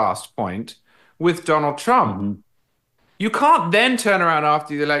contrast point with Donald Trump. Mm-hmm. You can't then turn around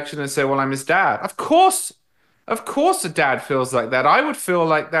after the election and say, well, I'm his dad. Of course a dad feels like that. I would feel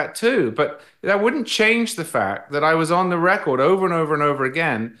like that too. But that wouldn't change the fact that I was on the record over and over and over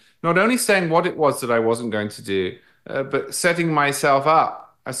again, not only saying what it was that I wasn't going to do, but setting myself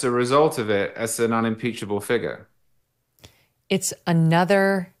up as a result of it as an unimpeachable figure. It's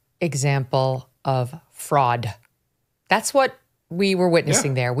another example of fraud. That's what we were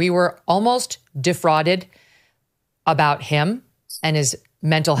witnessing there. We were almost defrauded about him and his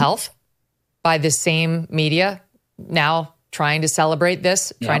mental health by the same media now trying to celebrate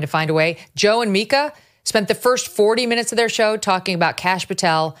this, trying to find a way. Joe and Mika spent the first 40 minutes of their show talking about Kash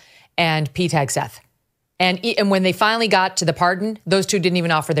Patel and Pete Hegseth. And when they finally got to the pardon, those two didn't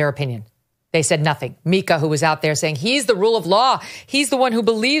even offer their opinion. They said nothing. Mika, who was out there saying he's the rule of law. He's the one who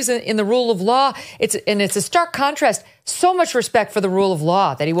believes in the rule of law. It's a stark contrast. So much respect for the rule of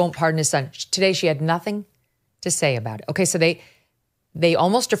law that he won't pardon his son. Today, she had nothing to say about it. Okay, so they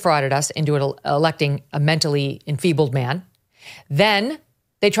almost defrauded us into electing a mentally enfeebled man. Then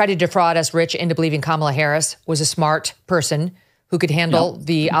they tried to defraud us, Rich, into believing Kamala Harris was a smart person who could handle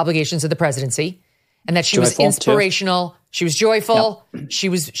the obligations of the presidency, and that she was inspirational. Too. She was joyful. Yep. She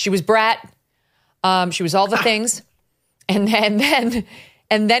was brat. She was all the things. And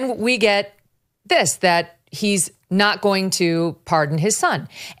then we get this, that he's not going to pardon his son.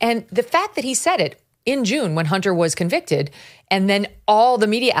 And the fact that he said it in June when Hunter was convicted, and then all the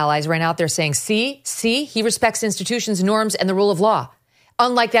media allies ran out there saying, see, he respects institutions, norms, and the rule of law.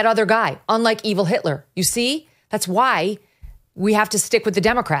 Unlike that other guy, unlike evil Hitler. You see, that's why we have to stick with the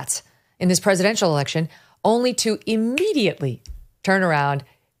Democrats in this presidential election, only to immediately turn around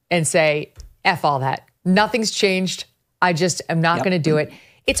and say, F all that. Nothing's changed. I just am not going to do it.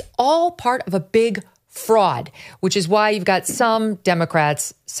 It's all part of a big fraud, which is why you've got some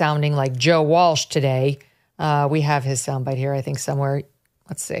Democrats sounding like Joe Walsh today. We have his soundbite here, I think, somewhere.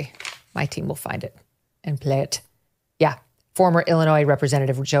 Let's see. My team will find it and play it. Yeah. Former Illinois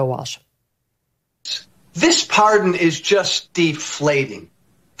Representative Joe Walsh. This pardon is just deflating.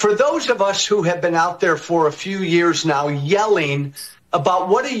 For those of us who have been out there for a few years now yelling about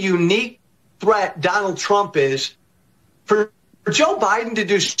what a unique threat Donald Trump is, for Joe Biden to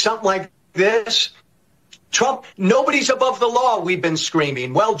do something like this, Trump, nobody's above the law, we've been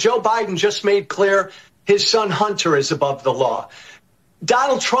screaming. Well, Joe Biden just made clear his son Hunter is above the law.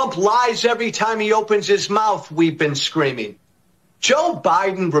 Donald Trump lies every time he opens his mouth, we've been screaming. Joe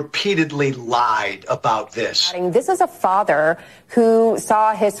Biden repeatedly lied about this. This is a father who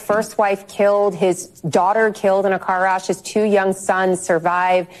saw his first wife killed, his daughter killed in a car crash, his two young sons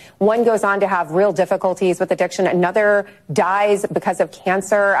survive. One goes on to have real difficulties with addiction. Another dies because of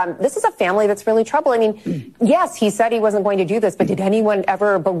cancer. This is a family that's really troubled. I mean, yes, he said he wasn't going to do this, but did anyone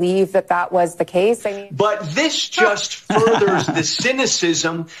ever believe that that was the case? I mean, but this just furthers the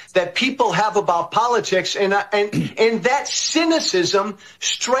cynicism that people have about politics, and that cynicism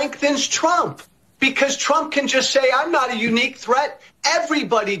strengthens Trump, because Trump can just say, I'm not a unique threat.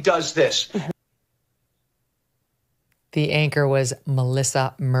 Everybody does this. The anchor was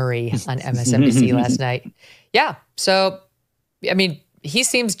Melissa Murray on MSNBC last night. Yeah. So, I mean, he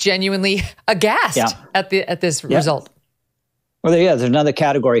seems genuinely aghast at this result. Well, there's another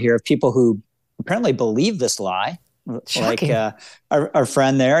category here of people who apparently believe this lie. Shocking. Like our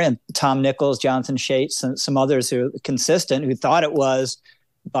friend there, and Tom Nichols, Jonathan Shates, and some others who are consistent, who thought it was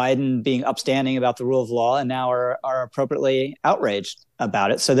Biden being upstanding about the rule of law and now are appropriately outraged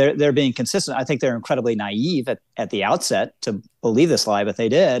about it. So they're being consistent. I think they're incredibly naive at the outset to believe this lie, but they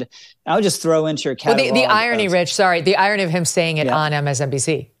did. I would just throw into your catalog. Well, the irony, Rich, the irony of him saying it on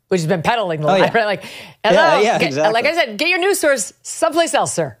MSNBC, which has been peddling the lie, right? Like, hello, exactly. Like I said, get your news source someplace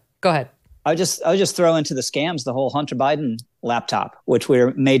else, sir. Go ahead. I would just throw into the scams the whole Hunter Biden laptop, which we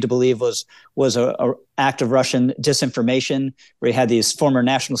were made to believe was a act of Russian disinformation, where you had these former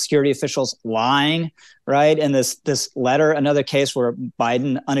national security officials lying, right? And this letter, another case where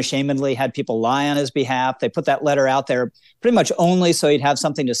Biden unashamedly had people lie on his behalf. They put that letter out there pretty much only so he'd have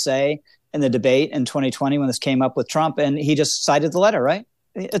something to say in the debate in 2020 when this came up with Trump, and he just cited the letter, right?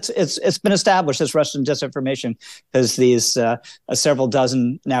 It's been established as Russian disinformation because these several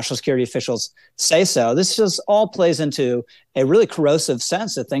dozen national security officials say so. This just all plays into a really corrosive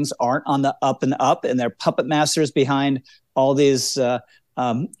sense that things aren't on the up and up, and they're puppet masters behind all these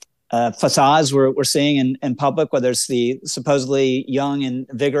facades we're seeing in public, whether it's the supposedly young and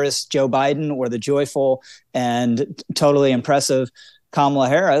vigorous Joe Biden or the joyful and totally impressive Kamala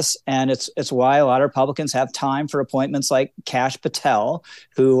Harris. And it's why a lot of Republicans have time for appointments like Kash Patel,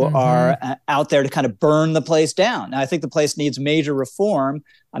 who are out there to kind of burn the place down. Now, I think the place needs major reform.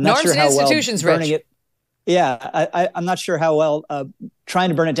 I'm not sure how well burning it. Yeah, I'm not sure how well trying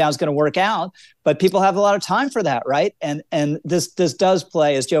to burn it down is going to work out, but people have a lot of time for that, right? And this does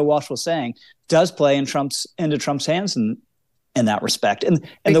play, as Joe Walsh was saying, does play into Trump's hands in that respect. And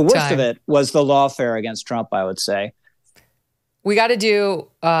the worst of it was the lawfare against Trump, I would say. We got to do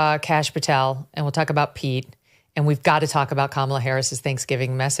Kash Patel, and we'll talk about Pete, and we've got to talk about Kamala Harris's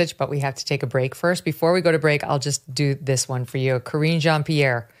Thanksgiving message, but we have to take a break first. Before we go to break, I'll just do this one for you. Karine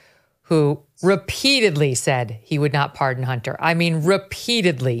Jean-Pierre, who repeatedly said he would not pardon Hunter. I mean,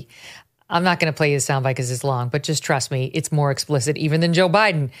 repeatedly. I'm not going to play his soundbite because it's long, but just trust me, it's more explicit even than Joe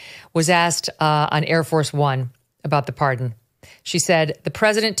Biden, was asked on Air Force One about the pardon. She said, the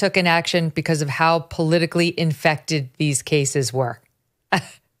president took an action because of how politically infected these cases were.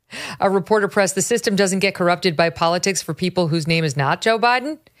 A reporter pressed, the system doesn't get corrupted by politics for people whose name is not Joe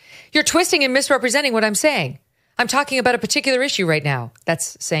Biden. You're twisting and misrepresenting what I'm saying. I'm talking about a particular issue right now.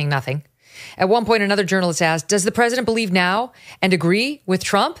 That's saying nothing. At one point, another journalist asked, does the president believe now and agree with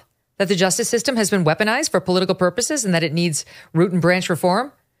Trump that the justice system has been weaponized for political purposes and that it needs root and branch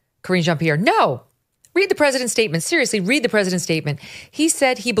reform? Karine Jean-Pierre, no. Read the president's statement. Seriously, read the president's statement. He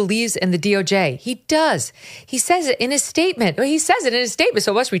said he believes in the DOJ. He does. He says it in his statement. Well, he says it in his statement,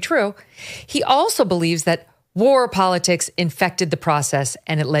 so it must be true. He also believes that war politics infected the process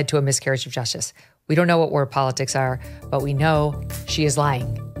and it led to a miscarriage of justice. We don't know what war politics are, but we know she is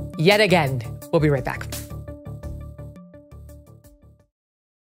lying. Yet again. We'll be right back.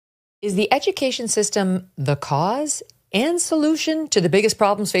 Is the education system the cause and solution to the biggest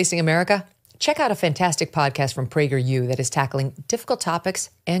problems facing America? Check out a fantastic podcast from PragerU that is tackling difficult topics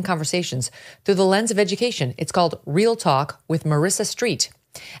and conversations through the lens of education. It's called Real Talk with Marcia Street.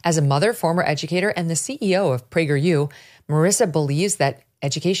 As a mother, former educator, and the CEO of PragerU, Marcia believes that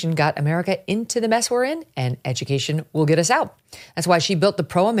education got America into the mess we're in, and education will get us out. That's why she built the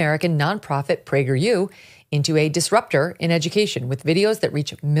pro-American nonprofit PragerU into a disruptor in education with videos that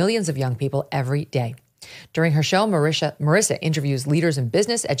reach millions of young people every day. During her show, Marcia interviews leaders in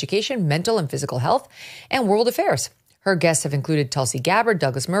business, education, mental and physical health, and world affairs. Her guests have included Tulsi Gabbard,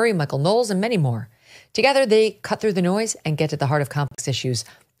 Douglas Murray, Michael Knowles, and many more. Together, they cut through the noise and get to the heart of complex issues,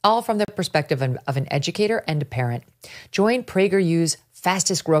 all from the perspective of an educator and a parent. Join PragerU's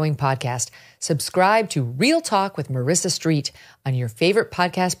fastest growing podcast. Subscribe to Real Talk with Marcia Street on your favorite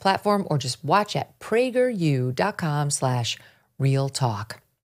podcast platform or just watch at prageru.com/realtalk.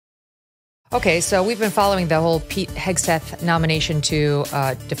 Okay, so we've been following the whole Pete Hegseth nomination to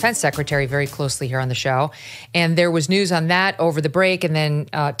defense secretary very closely here on the show. And there was news on that over the break and then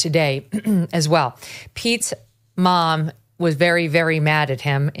today as well. Pete's mom was very, very mad at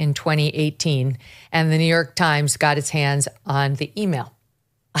him in 2018, and the New York Times got its hands on the email.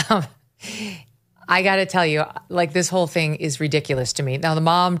 I got to tell you, like, this whole thing is ridiculous to me. Now, the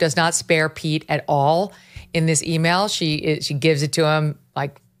mom does not spare Pete at all in this email. She gives it to him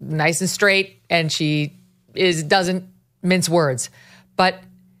like nice and straight, and she doesn't mince words. But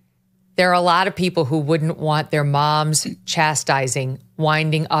there are a lot of people who wouldn't want their moms chastising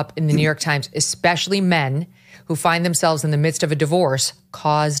winding up in the New York Times, especially men who find themselves in the midst of a divorce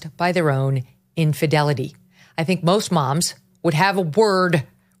caused by their own infidelity. I think most moms would have a word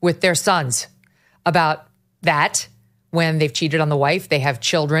with their sons about that when they've cheated on the wife. They have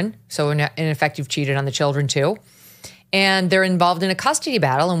children, so in effect, you've cheated on the children too. And they're involved in a custody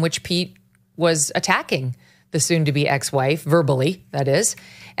battle in which Pete was attacking the soon-to-be ex-wife, verbally, that is.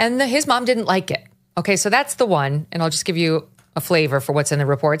 And his mom didn't like it. Okay, so that's the one. And I'll just give you a flavor for what's in the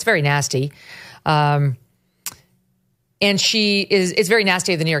report. It's very nasty. And it's very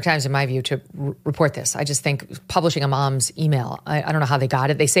nasty of the New York Times, in my view, to report this. I just think publishing a mom's email, I don't know how they got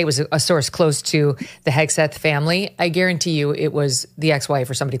it. They say it was a source close to the Hegseth family. I guarantee you it was the ex-wife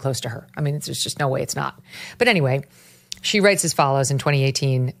or somebody close to her. I mean, there's just no way it's not. But anyway, she writes as follows in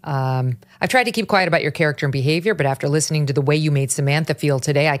 2018. I've tried to keep quiet about your character and behavior, but after listening to the way you made Samantha feel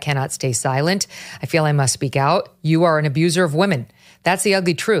today, I cannot stay silent. I feel I must speak out. You are an abuser of women. That's the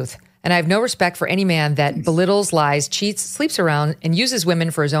ugly truth. And I have no respect for any man that belittles, lies, cheats, sleeps around, and uses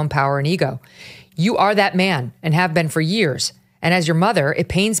women for his own power and ego. You are that man and have been for years. And as your mother, it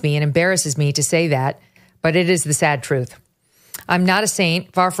pains me and embarrasses me to say that, but it is the sad truth. I'm not a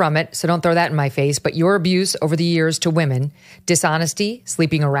saint, far from it, so don't throw that in my face, but your abuse over the years to women, dishonesty,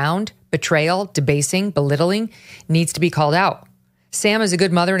 sleeping around, betrayal, debasing, belittling, needs to be called out. Sam is a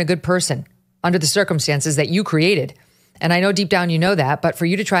good mother and a good person under the circumstances that you created. And I know deep down you know that, but for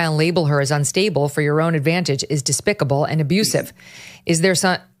you to try and label her as unstable for your own advantage is despicable and abusive. Is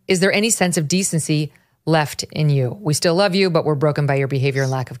there any sense of decency left in you? We still love you, but we're broken by your behavior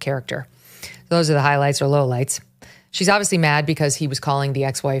and lack of character. Those are the highlights or lowlights. She's obviously mad because he was calling the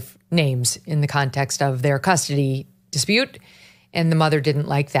ex-wife names in the context of their custody dispute, and the mother didn't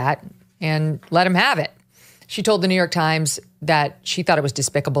like that and let him have it. She told the New York Times that she thought it was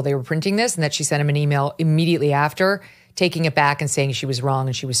despicable they were printing this and that she sent him an email immediately after, taking it back and saying she was wrong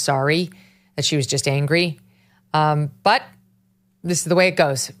and she was sorry, that she was just angry. But this is the way it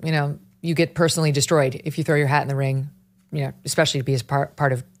goes. You know, you get personally destroyed if you throw your hat in the ring, you know, especially to be as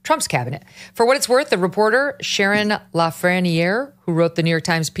part of Trump's cabinet. For what it's worth, the reporter Sharon Lafreniere, who wrote the New York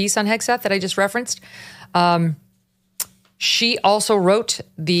Times piece on Hegseth that I just referenced, she also wrote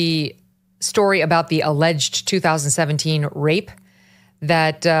the story about the alleged 2017 rape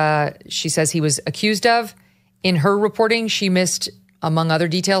that she says he was accused of. In her reporting, she missed, among other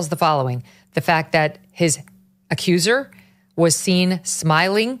details, the following: the fact that his accuser was seen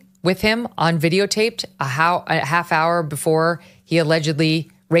smiling with him on videotaped a half hour before he allegedly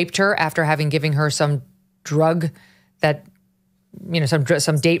raped her after having given her some drug that,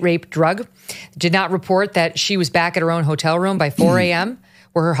 some date rape drug. Did not report that she was back at her own hotel room by 4 a.m.,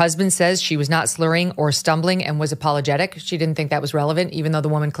 where her husband says she was not slurring or stumbling and was apologetic. She didn't think that was relevant, even though the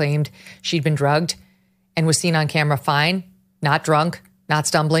woman claimed she'd been drugged and was seen on camera fine, not drunk, not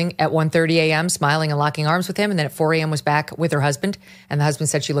stumbling at 1:30 a.m., smiling and locking arms with him. And then at 4 a.m. was back with her husband. And the husband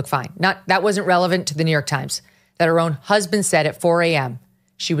said she looked fine. That wasn't relevant to the New York Times, that her own husband said at 4 a.m.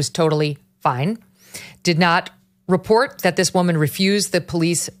 she was totally fine. Did not report that this woman refused the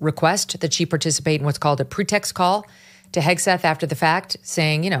police request that she participate in what's called a pretext call to Hegseth after the fact,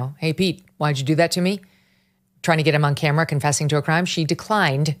 saying, hey, Pete, why'd you do that to me? Trying to get him on camera confessing to a crime. She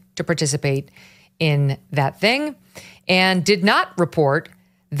declined to participate in that thing and did not report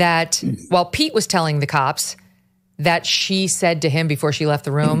that while Pete was telling the cops that she said to him before she left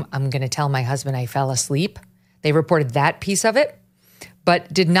the room, I'm going to tell my husband I fell asleep. They reported that piece of it,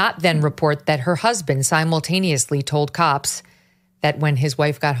 but did not then report that her husband simultaneously told cops that when his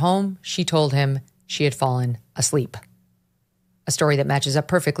wife got home, she told him she had fallen asleep. A story that matches up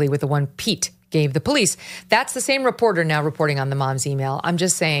perfectly with the one Pete gave the police. That's the same reporter now reporting on the mom's email. I'm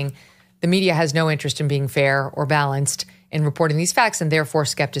just saying the media has no interest in being fair or balanced in reporting these facts, and therefore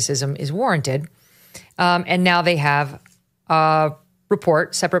skepticism is warranted. And now they have a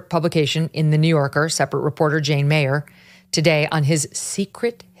report, separate publication in The New Yorker, separate reporter Jane Mayer today on his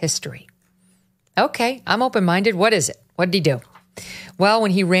secret history. Okay, I'm open-minded. What is it? What did he do? Well,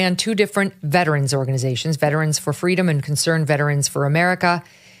 when he ran two different veterans organizations, Veterans for Freedom and Concerned Veterans for America,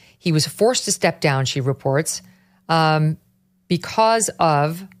 he was forced to step down, she reports, because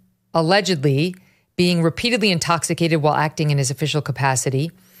of allegedly being repeatedly intoxicated while acting in his official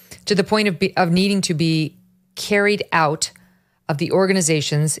capacity, to the point of needing to be carried out of the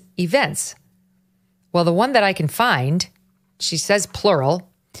organization's events. Well, the one that I can find, she says plural,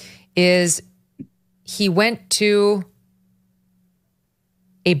 is he went to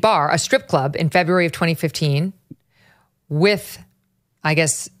a bar, a strip club in February of 2015 with, I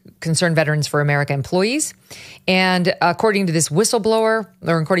guess, Concerned Veterans for America employees. And according to this whistleblower,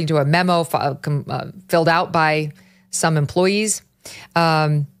 or according to a memo filled out by some employees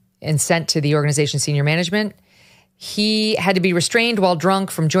and sent to the organization's senior management, he had to be restrained while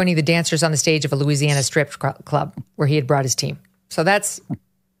drunk from joining the dancers on the stage of a Louisiana strip club where he had brought his team. So that's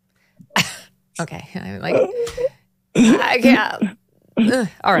okay. I'm like, I can't.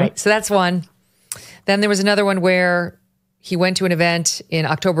 All right. So that's one. Then there was another one where he went to an event in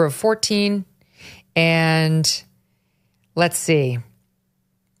October of 14, and let's see.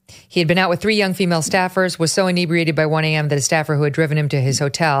 He had been out with 3 young female staffers, was so inebriated by 1 a.m. that a staffer who had driven him to his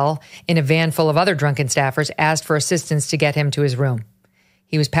hotel in a van full of other drunken staffers asked for assistance to get him to his room.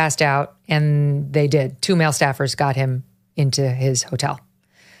 He was passed out, and they did. 2 male staffers got him into his hotel.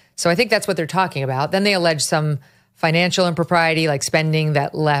 So I think that's what they're talking about. Then they allege some financial impropriety, like spending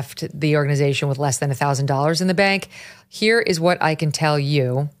that left the organization with less than $1,000 in the bank. Here is what I can tell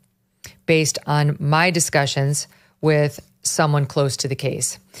you based on my discussions with someone close to the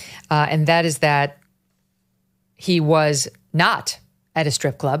case. And that is that he was not at a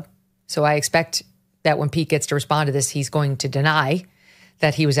strip club. So I expect that when Pete gets to respond to this, he's going to deny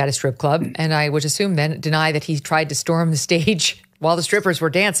that he was at a strip club. And I would assume then deny that he tried to storm the stage while the strippers were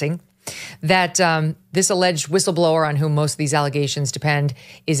dancing. That this alleged whistleblower on whom most of these allegations depend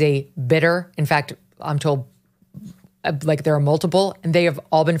is a bitter. In fact, I'm told like there are multiple, and they have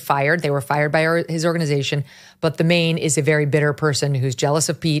all been fired. They were fired by his organization, but the main is a very bitter person who's jealous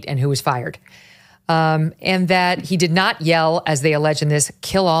of Pete and who was fired. And that he did not yell, as they allege in this,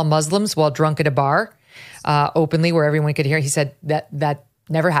 "kill all Muslims" while drunk at a bar, openly where everyone could hear. He said that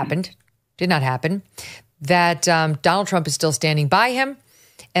never happened, did not happen. That Donald Trump is still standing by him,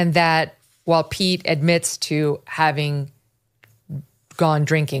 and that while Pete admits to having gone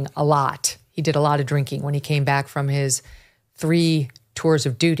drinking a lot, he did a lot of drinking when he came back from his 3 tours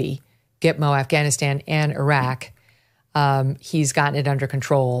of duty, Gitmo, Afghanistan, and Iraq. He's gotten it under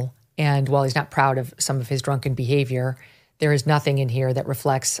control. And while he's not proud of some of his drunken behavior, there is nothing in here that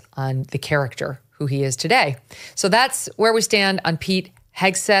reflects on the character who he is today. So that's where we stand on Pete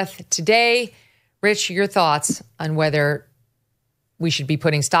Hegseth today. Rich, your thoughts on whether we should be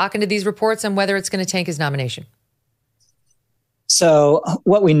putting stock into these reports and whether it's going to tank his nomination? So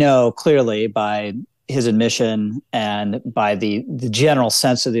what we know clearly by his admission and by the general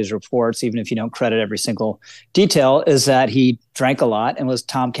sense of these reports, even if you don't credit every single detail, is that he drank a lot and was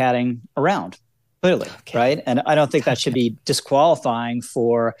tomcatting around, clearly, right? And I don't think that should be disqualifying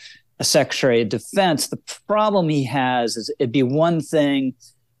for a Secretary of Defense. The problem he has is it'd be one thing,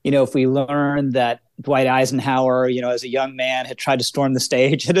 if we learned that Dwight Eisenhower, as a young man, had tried to storm the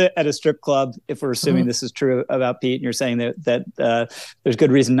stage at a strip club. If we're assuming this is true about Pete, and you're saying that there's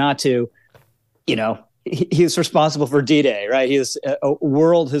good reason not to, he's responsible for D-Day, right? He is a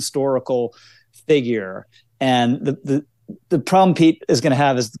world historical figure, and the problem Pete is going to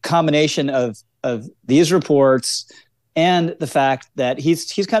have is the combination of these reports and the fact that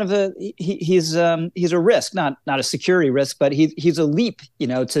he's kind of he's a risk, not a security risk, but he's a leap,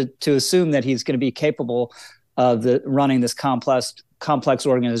 to assume that he's going to be capable of running this complex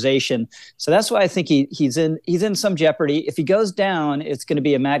organization. So that's why I think he's in some jeopardy. If he goes down, it's going to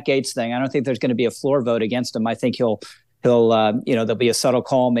be a Matt Gaetz thing. I don't think there's going to be a floor vote against him. I think he'll there'll be a subtle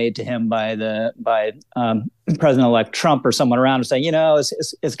call made to him by President-elect Trump or someone around him saying,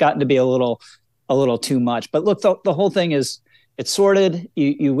 it's gotten to be a little too much. But look, the whole thing it's sordid.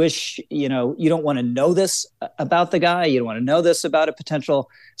 You wish, you don't want to know this about the guy. You don't want to know this about a potential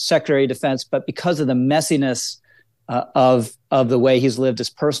Secretary of Defense. But because of the messiness of the way he's lived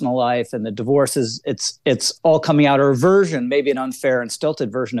his personal life and the divorces, it's all coming out, or a version, maybe an unfair and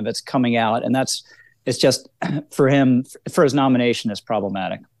stilted version of it's coming out. And it's just, for him, for his nomination, is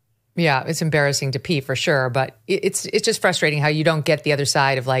problematic. Yeah, it's embarrassing to Pete for sure. But it's just frustrating how you don't get the other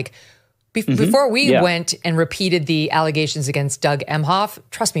side of before we went and repeated the allegations against Doug Emhoff,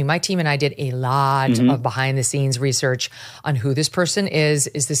 trust me, my team and I did a lot of behind-the-scenes research on who this person is.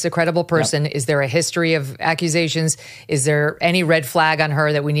 Is this a credible person? Yep. Is there a history of accusations? Is there any red flag on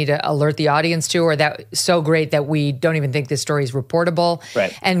her that we need to alert the audience to, or that so great that we don't even think this story is reportable?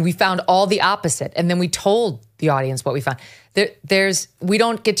 Right. And we found all the opposite. And then we told the audience what we found. We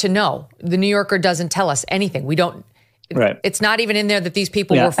don't get to know. The New Yorker doesn't tell us anything. We don't. Right. It's not even in there that these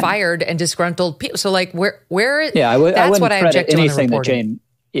people were fired and disgruntled people. So where that's what I object to in the reporting.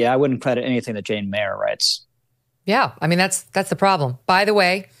 I wouldn't credit anything that Jane Mayer writes. Yeah. I mean, that's the problem. By the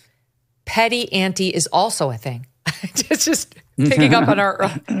way, petty ante is also a thing. just picking up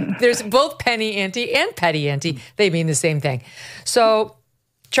on there's both penny ante and petty ante. They mean the same thing. So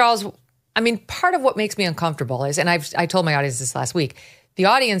Charles, I mean, part of what makes me uncomfortable is, and I told my audience this last week, the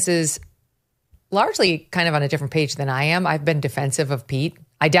audience is largely kind of on a different page than I am. I've been defensive of Pete.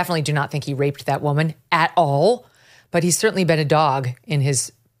 I definitely do not think he raped that woman at all, but he's certainly been a dog in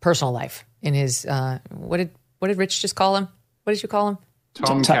his personal life. In his what did Rich just call him? What did you call him?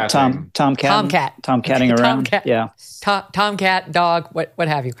 Tomcat. Tomcatting around. Yeah. Tomcat, dog, what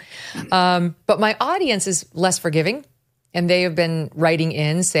have you. But my audience is less forgiving, and they have been writing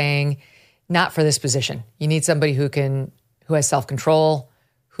in saying, not for this position. You need somebody who has self-control,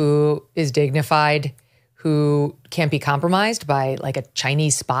 who is dignified, who can't be compromised by a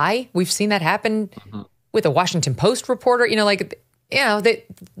Chinese spy. We've seen that happen with a Washington Post reporter. They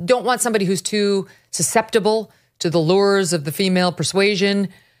don't want somebody who's too susceptible to the lures of the female persuasion.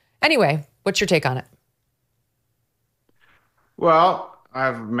 Anyway, what's your take on it? Well, I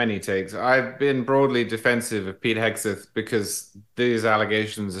have many takes. I've been broadly defensive of Pete Hegseth because, these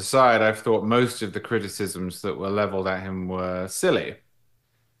allegations aside, I've thought most of the criticisms that were leveled at him were silly.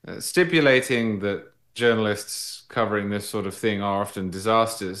 Stipulating that journalists covering this sort of thing are often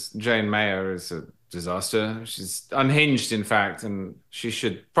disasters. Jane Mayer is a disaster. She's unhinged, in fact, and she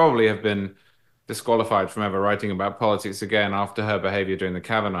should probably have been disqualified from ever writing about politics again after her behavior during the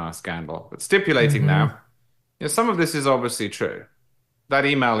Kavanaugh scandal. But stipulating now, some of this is obviously true. That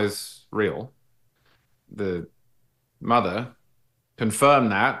email is real. The mother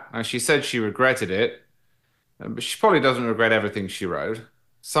confirmed that. And she said she regretted it, but she probably doesn't regret everything she wrote.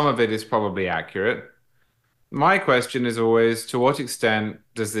 Some of it is probably accurate. My question is always, to what extent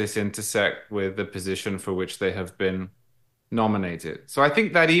does this intersect with the position for which they have been nominated? So I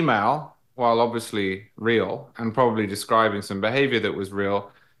think that email, while obviously real and probably describing some behavior that was real,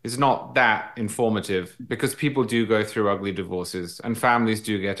 is not that informative, because people do go through ugly divorces and families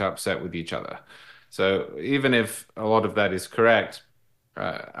do get upset with each other. So even if a lot of that is correct,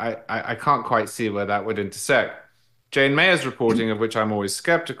 I can't quite see where that would intersect. Jane Mayer's reporting, of which I'm always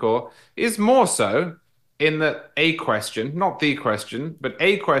skeptical, is more so in that a question, not the question, but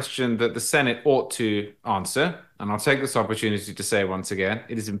a question that the Senate ought to answer. And I'll take this opportunity to say once again,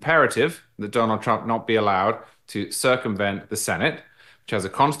 it is imperative that Donald Trump not be allowed to circumvent the Senate, which has a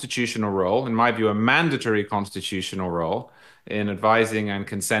constitutional role, in my view, a mandatory constitutional role in advising and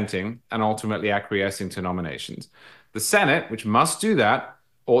consenting and ultimately acquiescing to nominations. The Senate, which must do that,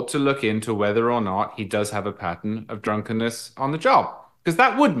 ought to look into whether or not he does have a pattern of drunkenness on the job, because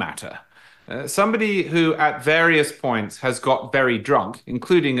that would matter. Somebody who at various points has got very drunk,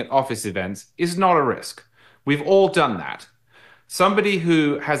 including at office events, is not a risk. We've all done that. somebody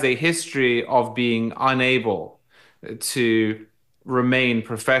who has a history of being unable to remain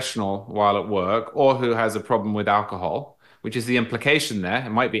professional while at work, or who has a problem with alcohol, which is the implication there, it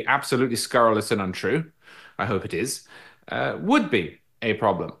might be absolutely scurrilous and untrue, I hope it is, would be a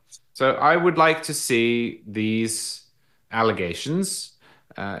problem. So I would like to see these allegations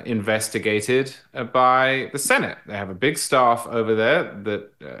investigated by the Senate. They have a big staff over there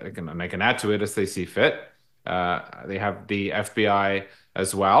that they can add to it as they see fit. They have the FBI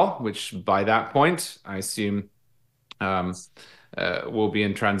as well, which by that point, I assume will be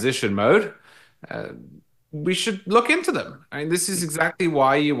in transition mode. We should look into them. I mean, this is exactly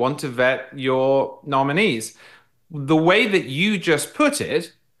why you want to vet your nominees. The way that you just put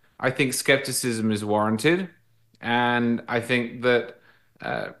it, I think skepticism is warranted. And I think that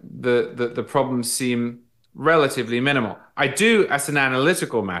the problems seem relatively minimal. I do, as an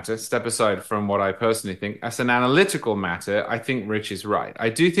analytical matter, step aside from what I personally think, as an analytical matter, I think Rich is right. I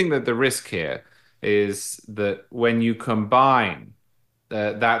do think that the risk here is that when you combine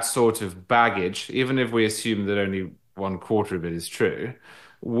that sort of baggage, even if we assume that only 1/4 of it is true,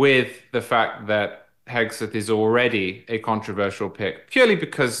 with the fact that Hegseth is already a controversial pick, purely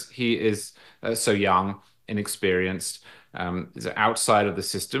because he is so young, inexperienced, is outside of the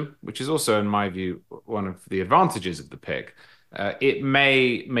system, which is also, in my view, one of the advantages of the pick, it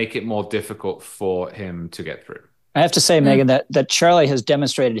may make it more difficult for him to get through. I have to say, Megyn, that Charlie has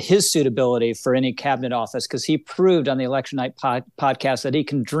demonstrated his suitability for any cabinet office, because he proved on the election night podcast that he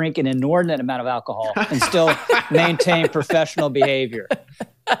can drink an inordinate amount of alcohol and still maintain professional behavior.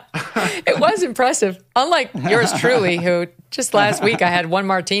 It was impressive. Unlike yours truly, who just last week I had one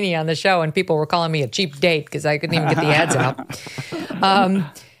martini on the show and people were calling me a cheap date because I couldn't even get the ads out.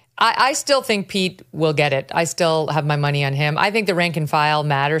 I still think Pete will get it. I still have my money on him. I think the rank and file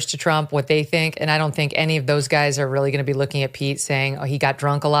matters to Trump, what they think. And I don't think any of those guys are really going to be looking at Pete saying, oh, he got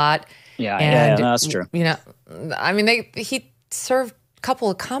drunk a lot. Yeah, that's true. You know, I mean, he served a couple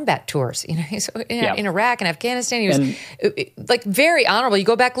of combat tours. You know, he's in Iraq and Afghanistan. He was like very honorable. You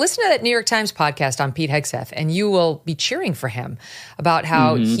go back, listen to that New York Times podcast on Pete Hegseth, and you will be cheering for him about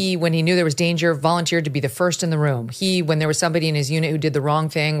how he, when he knew there was danger, volunteered to be the first in the room. He, when there was somebody in his unit who did the wrong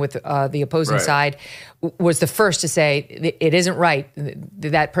thing with the opposing side, was the first to say, it isn't right.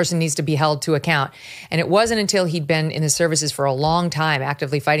 That person needs to be held to account. And it wasn't until he'd been in the services for a long time,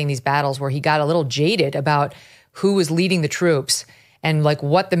 actively fighting these battles, where he got a little jaded about who was leading the troops and like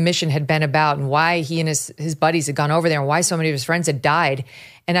what the mission had been about and why he and his buddies had gone over there and why so many of his friends had died.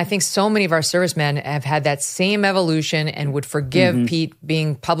 And I think so many of our servicemen have had that same evolution and would forgive Pete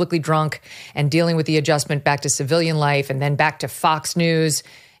being publicly drunk and dealing with the adjustment back to civilian life and then back to Fox News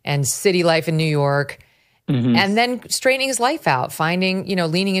and city life in New York. And then straightening his life out, finding,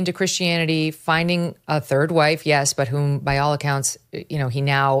 leaning into Christianity, finding a third wife, yes, but whom by all accounts, he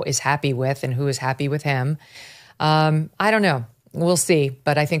now is happy with and who is happy with him. I don't know. We'll see,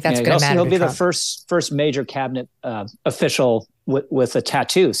 but I think that's going to matter. He'll be Trump. the first major cabinet official with a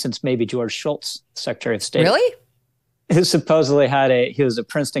tattoo since maybe George Shultz, Secretary of State. Really? Who supposedly he was a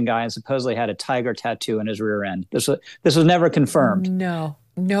Princeton guy and supposedly had a tiger tattoo in his rear end. This was never confirmed.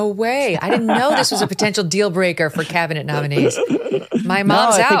 No way. I didn't know this was a potential deal breaker for cabinet nominees. My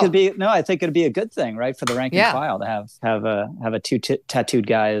mom's out. I think it'd be a good thing, right, for the rank and file to have a two tattooed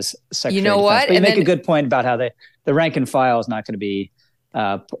guy as Secretary. You know what? But you make a good point about how the rank and file is not going to be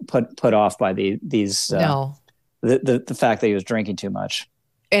put off by the fact that he was drinking too much.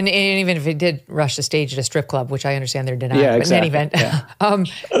 And even if he did rush the stage at a strip club, which I understand they're denying, but exactly. in any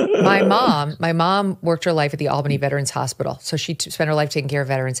event, my mom worked her life at the Albany Veterans Hospital, so she spent her life taking care of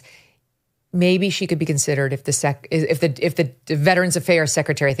veterans. Maybe she could be considered if the Veterans Affairs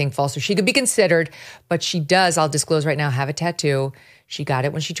Secretary thing falls through. She could be considered, but she does. I'll disclose right now. Have a tattoo. She got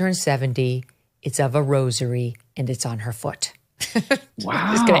it when she turned 70. It's of a rosary, and it's on her foot.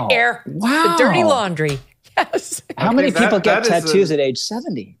 Wow! It's going to air the dirty laundry. Yes. How many people get tattoos at age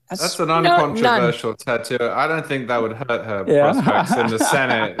 70? That's an uncontroversial tattoo. I don't think that would hurt her prospects in the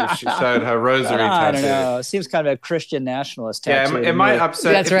Senate if she showed her rosary tattoo. I don't know. It seems kind of a Christian nationalist tattoo. Yeah, it might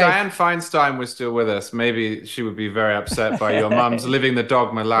upset. If Dianne Feinstein was still with us, maybe she would be very upset by your mum's living the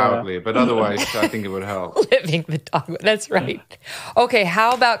dogma loudly. But otherwise, I think it would help. Living the dogma. That's right. Okay,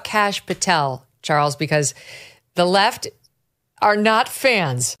 how about Kash Patel, Charles? Because the left are not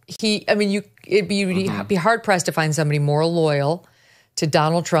fans. It'd be hard pressed to find somebody more loyal to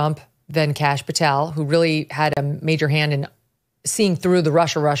Donald Trump than Kash Patel, who really had a major hand in seeing through the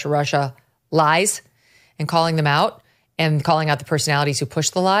Russia lies and calling them out and calling out the personalities who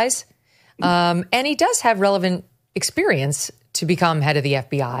push the lies. And he does have relevant experience to become head of the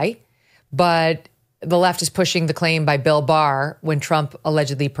FBI, but the left is pushing the claim by Bill Barr when Trump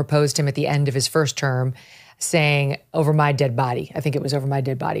allegedly proposed him at the end of his first term, saying, over my dead body, I think it was over my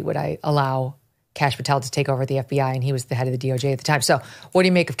dead body, would I allow Kash Patel to take over the FBI? And he was the head of the DOJ at the time. So what do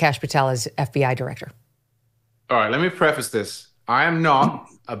you make of Kash Patel as FBI director? All right, let me preface this. I am not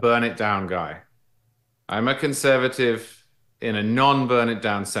a burn it down guy. I'm a conservative in a non-burn it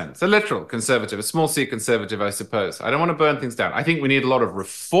down sense. A literal conservative, a small c conservative, I suppose. I don't want to burn things down. I think we need a lot of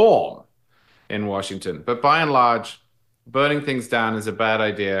reform in Washington. But by and large, burning things down is a bad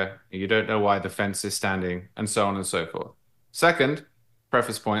idea. You don't know why the fence is standing, and so on and so forth. Second,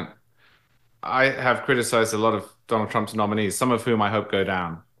 preface point, I have criticized a lot of Donald Trump's nominees, some of whom I hope go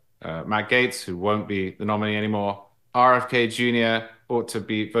down. Matt Gaetz, who won't be the nominee anymore. RFK Jr. ought to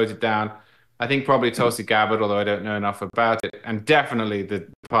be voted down. I think probably Tulsi Gabbard, although I don't know enough about it. And definitely the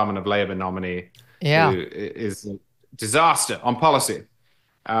Department of Labor nominee, who is a disaster on policy.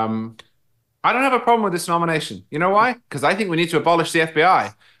 I don't have a problem with this nomination. You know why? Because I think we need to abolish the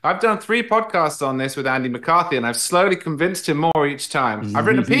FBI. I've done 3 podcasts on this with Andy McCarthy, and I've slowly convinced him more each time. I've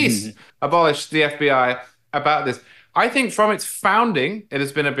written a piece, Abolish the FBI, about this. I think from its founding, it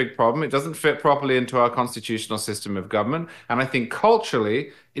has been a big problem. It doesn't fit properly into our constitutional system of government. And I think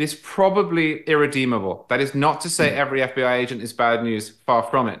culturally, it is probably irredeemable. That is not to say every FBI agent is bad news, far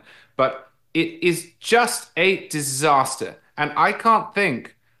from it. But it is just a disaster. And I can't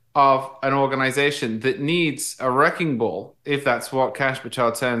think of an organization that needs a wrecking ball, if that's what Kash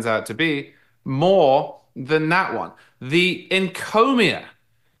Patel turns out to be, more than that one. The encomia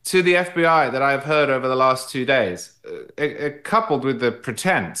to the FBI that I've heard over the last 2 days, coupled with the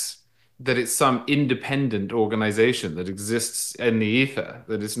pretense that it's some independent organization that exists in the ether,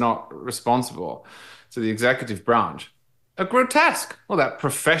 that is not responsible to the executive branch, are grotesque. Well, that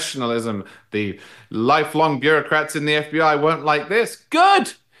professionalism, the lifelong bureaucrats in the FBI weren't like this.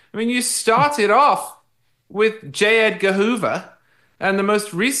 Good. I mean, you started off with J. Edgar Hoover, and the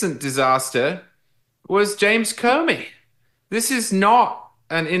most recent disaster was James Comey. This is not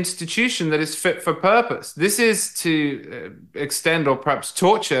an institution that is fit for purpose. This is to extend or perhaps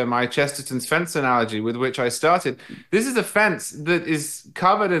torture my Chesterton's fence analogy with which I started. This is a fence that is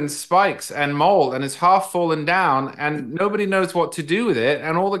covered in spikes and mold and is half fallen down, and nobody knows what to do with it,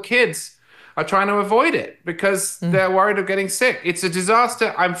 and all the kids are trying to avoid it because they're worried of getting sick. It's a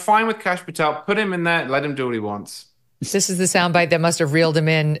disaster. I'm fine with Kash Patel. Put him in there. Let him do what he wants. This is the soundbite that must have reeled him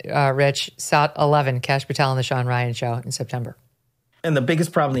in, Rich. SOT 11, Kash Patel on the Sean Ryan Show in September. And the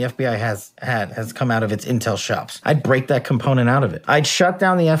biggest problem the FBI has come out of its intel shops. I'd break that component out of it. I'd shut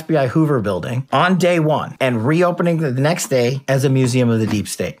down the FBI Hoover building on day one and reopening the next day as a museum of the deep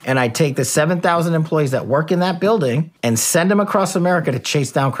state. And I'd take the 7,000 employees that work in that building and send them across America to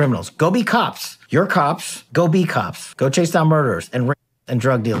chase down criminals. Go be cops. You're cops. Go be cops. Go chase down murderers and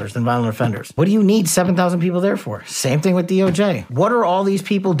drug dealers and violent offenders. What do you need 7,000 people there for? Same thing with DOJ. What are all these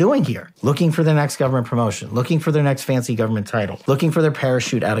people doing here? Looking for their next government promotion, looking for their next fancy government title, looking for their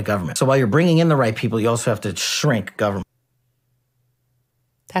parachute out of government. So while you're bringing in the right people, you also have to shrink government.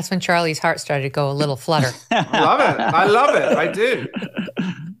 That's when Charlie's heart started to go a little flutter. I love it. I love it. I do.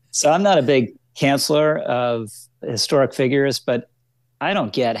 So I'm not a big canceller of historic figures, but I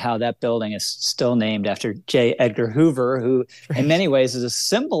don't get how that building is still named after J. Edgar Hoover, who in many ways is a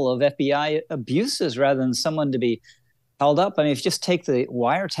symbol of FBI abuses rather than someone to be held up. I mean, if you just take the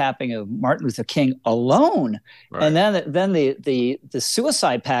wiretapping of Martin Luther King alone, right, and then the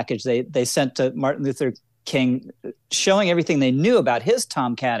suicide package they sent to Martin Luther King showing everything they knew about his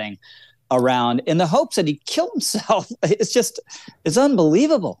tomcatting around in the hopes that he'd kill himself. It's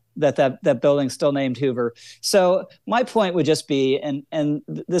unbelievable that building's still named Hoover. So my point would just be, and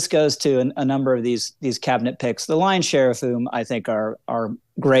this goes to a number of these cabinet picks, the lion's share of whom I think are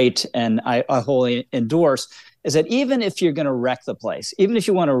great and I wholly endorse, is that even if you're going to wreck the place, even if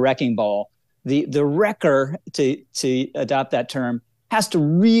you want a wrecking ball, the wrecker, to adopt that term, has to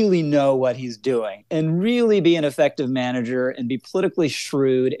really know what he's doing and really be an effective manager and be politically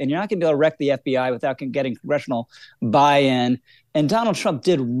shrewd. And you're not going to be able to wreck the FBI without getting congressional buy-in. And Donald Trump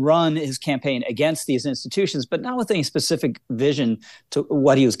did run his campaign against these institutions, but not with any specific vision to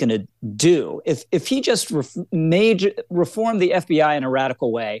what he was going to do. If he just reformed the FBI in a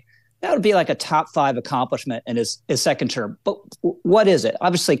radical way, that would be like a top 5 accomplishment in his second term. But what is it?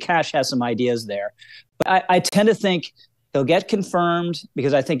 Obviously, Kash has some ideas there. But I tend to think he'll get confirmed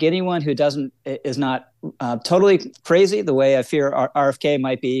because I think anyone who is not totally crazy the way I fear RFK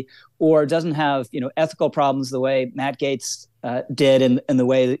might be, or doesn't have ethical problems the way Matt Gaetz did, and the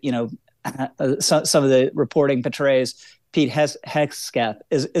way that some of the reporting portrays, Hegseth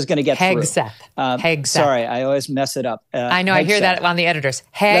is going to get through. Hegseth. Sorry, I always mess it up. I know. I hear that on the editors.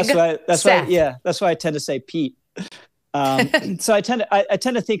 That's why I tend to say Pete. So I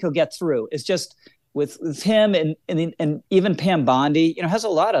tend to think he'll get through. It's just with him and even Pam Bondi, has a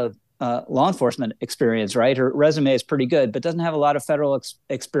lot of law enforcement experience, right? Her resume is pretty good, but doesn't have a lot of federal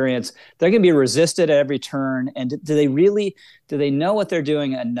experience. They're going to be resisted at every turn. And do they know what they're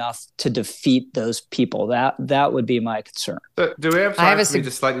doing enough to defeat those people? That would be my concern. So do we have time for me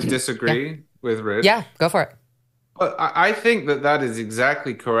to slightly disagree with Rich? Yeah, go for it. Well, I think that is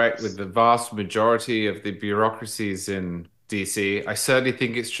exactly correct with the vast majority of the bureaucracies in DC. I certainly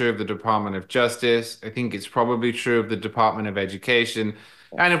think it's true of the Department of Justice. I think it's probably true of the Department of Education.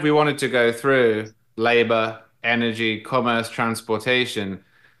 And if we wanted to go through labor, energy, commerce, transportation,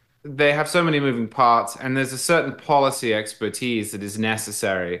 they have so many moving parts, and there's a certain policy expertise that is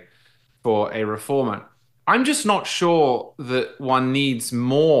necessary for a reformer. I'm just not sure that one needs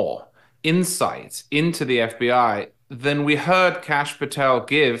more insight into the FBI than we heard Kash Patel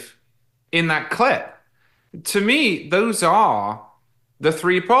give in that clip. To me, those are the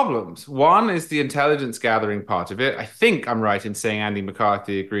three problems. One is the intelligence gathering part of it. I think I'm right in saying Andy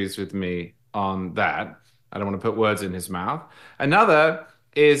McCarthy agrees with me on that. I don't want to put words in his mouth. Another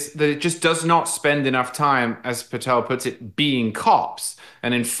is that it just does not spend enough time, as Patel puts it, being cops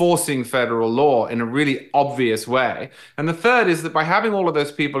and enforcing federal law in a really obvious way. And the third is that by having all of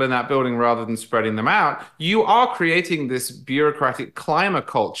those people in that building rather than spreading them out, you are creating this bureaucratic climate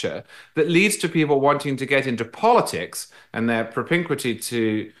culture that leads to people wanting to get into politics, and their propinquity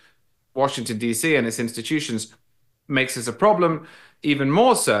to Washington, D.C. and its institutions makes this a problem even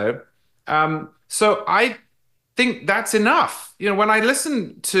more so. So I think that's enough. When I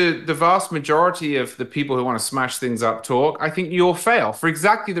listen to the vast majority of the people who want to smash things up talk, I think you'll fail for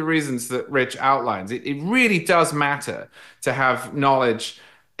exactly the reasons that Rich outlines. It really does matter to have knowledge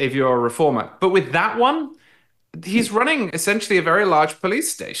if you're a reformer. But with that one, he's running essentially a very large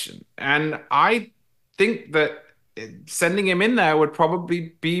police station. And I think that sending him in there would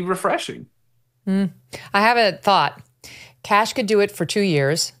probably be refreshing. I have a thought. Kash could do it for 2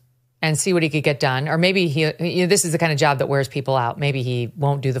 years and see what he could get done. Or maybe this is the kind of job that wears people out. Maybe he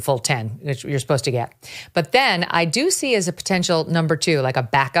won't do the full 10 that you're supposed to get. But then I do see as a potential number 2, like a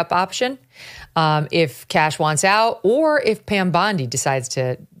backup option, if Kash wants out or if Pam Bondi decides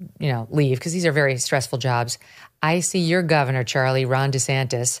to, leave, because these are very stressful jobs. I see your governor, Charlie, Ron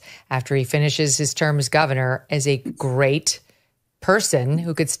DeSantis, after he finishes his term as governor, as a great person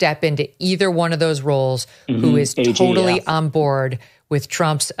who could step into either one of those roles, who is totally on board with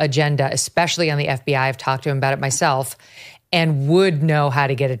Trump's agenda, especially on the FBI. I've talked to him about it myself, and would know how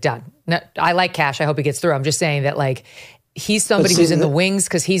to get it done. Now, I like Kash. I hope he gets through. I'm just saying that, he's somebody who's in the wings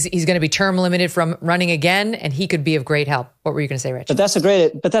because he's going to be term limited from running again, and he could be of great help. What were you going to say, Rich? But that's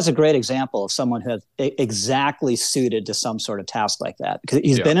a great example of someone who is exactly suited to some sort of task like that. Because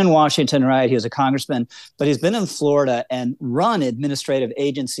he's been in Washington, right? He was a congressman, but he's been in Florida and run administrative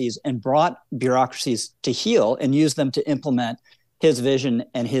agencies and brought bureaucracies to heel and used them to implement his vision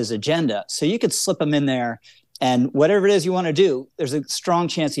and his agenda. So you could slip him in there, and whatever it is you want to do, there's a strong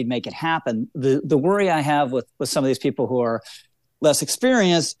chance he'd make it happen. The worry I have with some of these people who are less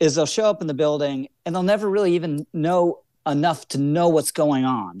experienced is they'll show up in the building and they'll never really even know enough to know what's going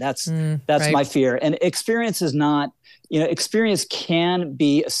on. That's right. My fear. And experience is not, experience can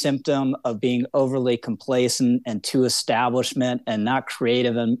be a symptom of being overly complacent and too establishment and not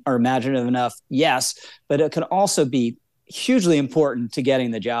creative or imaginative enough. Yes, but it can also be hugely important to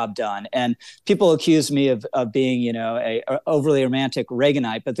getting the job done. And people accuse me of being, a overly romantic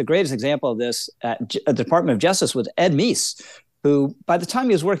Reaganite. But the greatest example of this at the Department of Justice was Ed Meese, who, by the time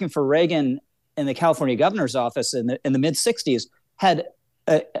he was working for Reagan in the California governor's office in the mid 60s, had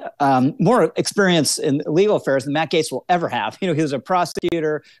more experience in legal affairs than Matt Gaetz will ever have. He was a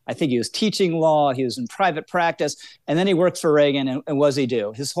prosecutor. I think he was teaching law. He was in private practice. And then he worked for Reagan. And what does he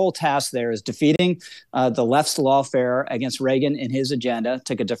do? His whole task there is defeating the left's lawfare against Reagan in his agenda.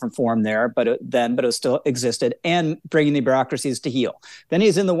 Took a different form there, but it still existed, and bringing the bureaucracies to heel. Then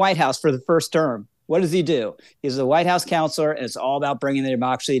he's in the White House for the first term. What does he do? He's the White House counselor, and it's all about bringing the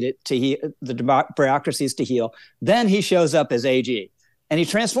bureaucracies to heel. Then he shows up as AG. And he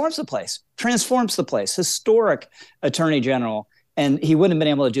transforms the place, historic attorney general. And he wouldn't have been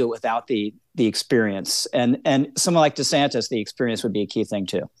able to do it without the experience. And someone like DeSantis, the experience would be a key thing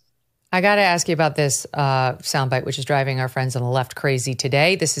too. I got to ask you about this soundbite, which is driving our friends on the left crazy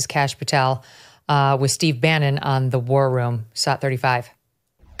today. This is Kash Patel with Steve Bannon on The War Room, SOT 35.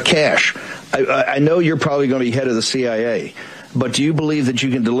 Kash, I know you're probably going to be head of the CIA. But do you believe that you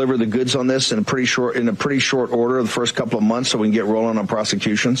can deliver the goods on this in a pretty short order the first couple of months so we can get rolling on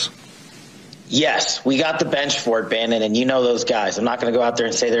prosecutions? Yes, we got the bench for it, Bannon, and you know those guys. I'm not going to go out there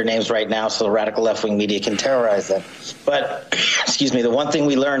and say their names right now so the radical left-wing media can terrorize them. But, excuse me, the one thing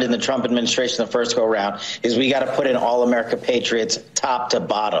we learned in the Trump administration the first go-around is we got to put in all America patriots top to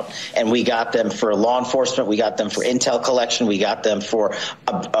bottom. And we got them for law enforcement. We got them for intel collection. We got them for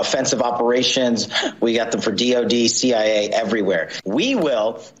offensive operations. We got them for DOD, CIA, everywhere. We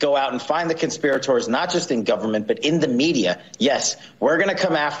will go out and find the conspirators, not just in government, but in the media. Yes, we're going to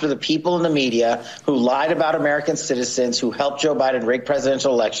come after the people in the media who lied about American citizens, who helped Joe Biden rig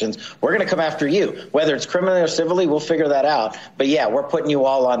presidential elections. We're going to come after you. Whether it's criminally or civilly, we'll figure that out. But yeah, we're putting you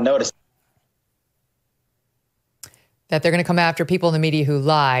all on notice. That they're going to come after people in the media who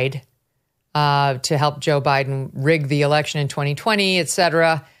lied to help Joe Biden rig the election in 2020, et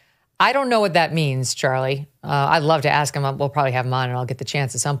cetera. I don't know what that means, Charlie. I'd love to ask him. We'll probably have him on and I'll get the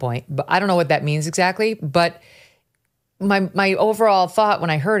chance at some point. But I don't know what that means exactly. But my overall thought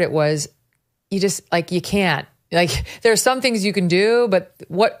when I heard it was, you just, you can't. There are some things you can do, but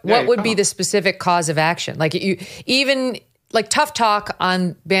what would be the specific cause of action? Tough talk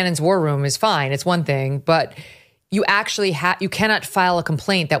on Bannon's war room is fine. It's one thing, but you actually you cannot file a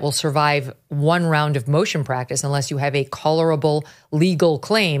complaint that will survive one round of motion practice unless you have a colorable legal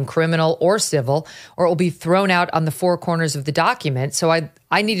claim, criminal or civil, or it will be thrown out on the four corners of the document. So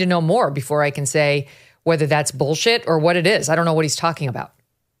I need to know more before I can say whether that's bullshit or what it is. I don't know what he's talking about.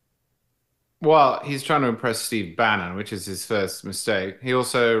 Well, he's trying to impress Steve Bannon, which is his first mistake. He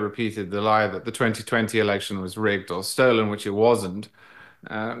also repeated the lie that the 2020 election was rigged or stolen, which it wasn't.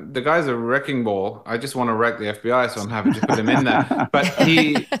 The guy's a wrecking ball. I just want to wreck the FBI, so I'm happy to put him in there. But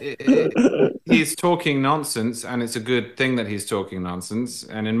he's talking nonsense, and it's a good thing that he's talking nonsense.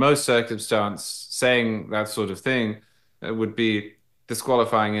 And in most circumstances, saying that sort of thing would be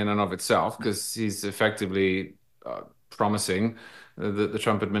disqualifying in and of itself, because he's effectively promising that the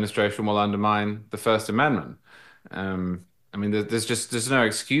Trump administration will undermine the First Amendment. There's no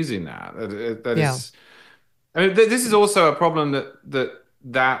excusing that. This is also a problem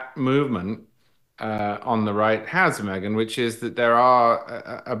that movement on the right has, Megyn, which is that there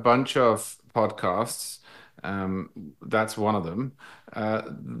are a bunch of podcasts. That's one of them.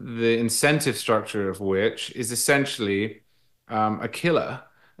 The incentive structure of which is essentially a killer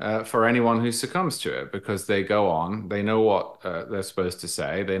for anyone who succumbs to it, because they go on, they know what they're supposed to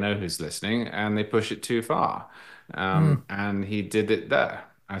say, they know who's listening, and they push it too far. And he did it there.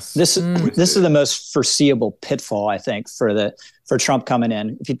 This is the most foreseeable pitfall, I think, for Trump coming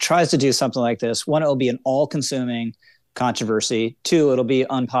in. If he tries to do something like this, one, it'll be an all-consuming controversy. Two, it'll be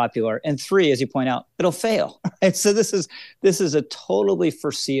unpopular. And three, as you point out, it'll fail. Right? So this is a totally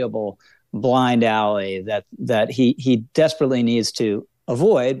foreseeable blind alley that he desperately needs to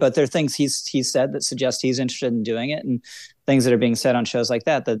avoid. But there are things he's said that suggest he's interested in doing it, and things that are being said on shows like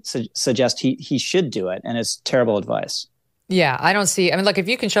that suggest he should do it. And it's terrible advice. Yeah, I don't see. If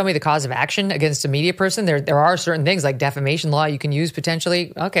you can show me the cause of action against a media person, there are certain things like defamation law you can use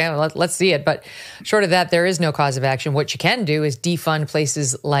potentially. Okay, well, let's see it. But short of that, there is no cause of action. What you can do is defund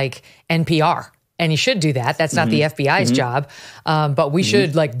places like NPR. And you should do that. That's not the FBI's job. But we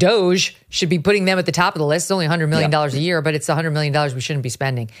should, Doge, should be putting them at the top of the list. It's only $100 million a year, but it's $100 million we shouldn't be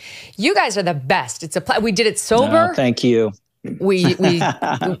spending. You guys are the best. We did it sober. No, thank you. We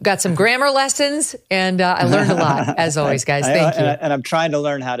got some grammar lessons, and I learned a lot, as always, guys. Thank you. And I'm trying to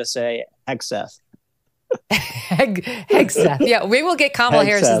learn how to say Hegseth. Hegseth. Yeah, we will get Kamala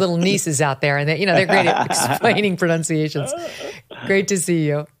Harris's little nieces out there, and they're great at explaining pronunciations. Great to see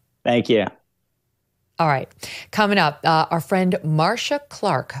you. Thank you. All right. Coming up, our friend Marcia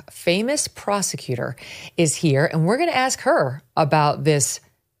Clark, famous prosecutor, is here, and we're going to ask her about this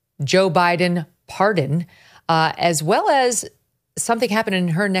Joe Biden pardon, as well as something happened in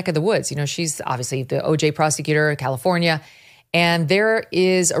her neck of the woods. She's obviously the OJ prosecutor in California, and there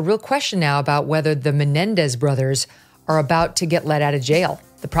is a real question now about whether the Mendendez brothers are about to get let out of jail.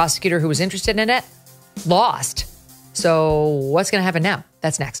 The prosecutor who was interested in it lost. So what's going to happen now?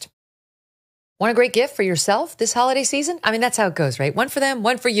 That's next. Want a great gift for yourself this holiday season? That's how it goes, right? One for them,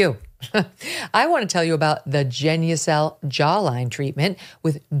 one for you. I want to tell you about the Genucel jawline treatment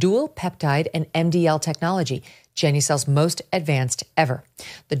with dual peptide and MDL technology, Genucel's most advanced ever.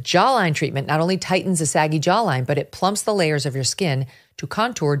 The jawline treatment not only tightens a saggy jawline, but it plumps the layers of your skin to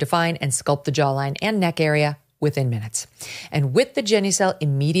contour, define, and sculpt the jawline and neck area within minutes. And with the Genucel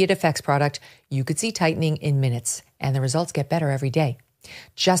Immediate Effects product, you could see tightening in minutes, and the results get better every day.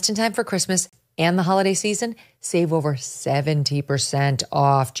 Just in time for Christmas and the holiday season, save over 70%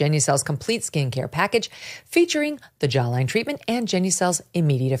 off Genucel's complete skincare package featuring the jawline treatment and Genucel's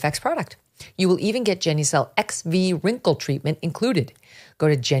immediate effects product. You will even get Genucel XV wrinkle treatment included. Go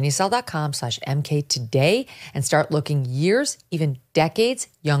to Genucel.com/MK today and start looking years, even decades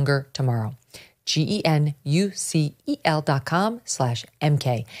younger tomorrow.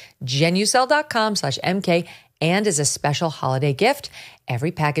 GENUCEL.com/MK. Genucel.com/MK. And as a special holiday gift,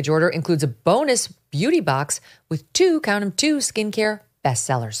 every package order includes a bonus beauty box with two skincare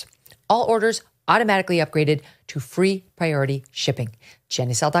bestsellers. All orders automatically upgraded to free priority shipping.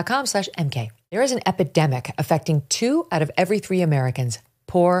 Genucel.com/MK. There is an epidemic affecting 2 out of every 3 Americans: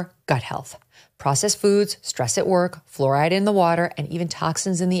 poor gut health. Processed foods, stress at work, fluoride in the water, and even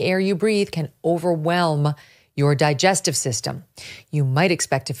toxins in the air you breathe can overwhelm your digestive system. You might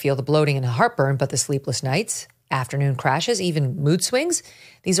expect to feel the bloating and heartburn, but the sleepless nights, afternoon crashes, even mood swings,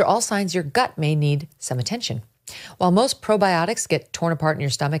 these are all signs your gut may need some attention. While most probiotics get torn apart in your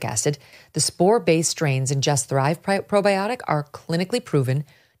stomach acid, the spore-based strains in Just Thrive probiotic are clinically proven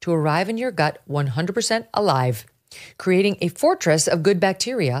to arrive in your gut 100% alive, creating a fortress of good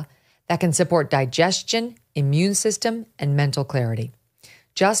bacteria that can support digestion, immune system, and mental clarity.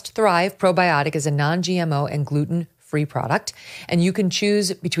 Just Thrive probiotic is a non-GMO and gluten-free product, and you can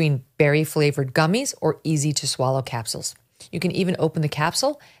choose between berry-flavored gummies or easy-to-swallow capsules. You can even open the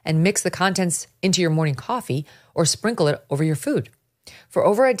capsule and mix the contents into your morning coffee or sprinkle it over your food. For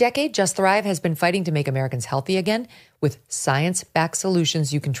over a decade, Just Thrive has been fighting to make Americans healthy again with science-backed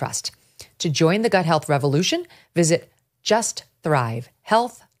solutions you can trust. To join the gut health revolution, visit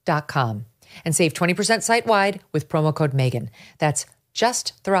justthrivehealth.com and save 20% site-wide with promo code Megyn. That's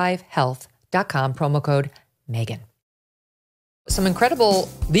justthrivehealth.com, promo code Megyn. Some incredible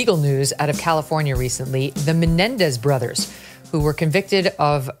legal news out of California recently. The Mendendez brothers, who were convicted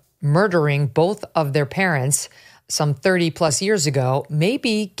of murdering both of their parents some 30 plus years ago, may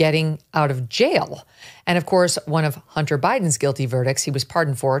be getting out of jail. And of course, one of Hunter Biden's guilty verdicts he was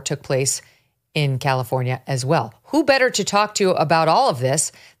pardoned for took place in California as well. Who better to talk to about all of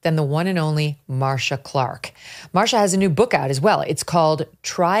this than the one and only Marcia Clark? Marcia has a new book out as well. It's called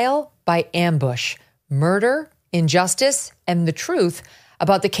Trial by Ambush: Murder, Injustice, and the Truth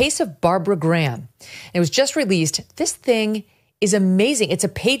about the case of Barbara Graham. It was just released. This thing is amazing. It's a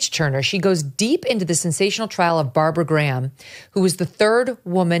page turner. She goes deep into the sensational trial of Barbara Graham, who was the third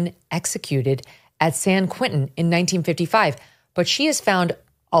woman executed at San Quentin in 1955. But she has found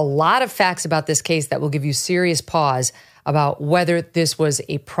a lot of facts about this case that will give you serious pause about whether this was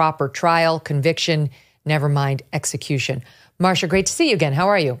a proper trial, conviction, never mind execution. Marcia, great to see you again. How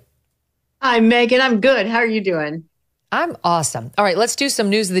are you? Hi, Megyn. I'm good. How are you doing? I'm awesome. All right, let's do some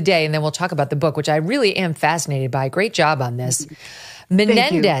news of the day, and then we'll talk about the book, which I really am fascinated by. Great job on this.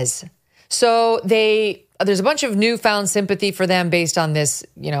 Mendendez. So there's a bunch of newfound sympathy for them based on this,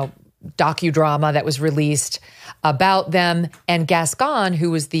 docudrama that was released about them. And Gascon,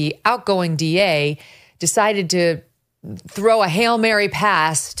 who was the outgoing DA, decided to throw a Hail Mary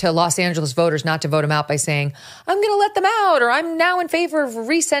pass to Los Angeles voters not to vote him out by saying, I'm going to let them out, or I'm now in favor of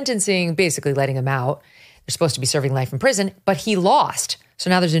resentencing, basically letting him out. They're supposed to be serving life in prison, but he lost. So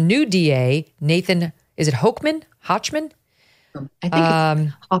now there's a new DA, Nathan, is it Hochman? Hochman? I think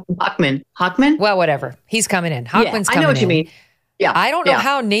it's Hochman? Well, whatever. He's coming in. Hochman's coming in. I know what you mean. Yeah. I don't know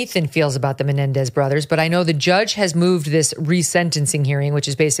how Nathan feels about the Mendendez brothers, but I know the judge has moved this resentencing hearing, which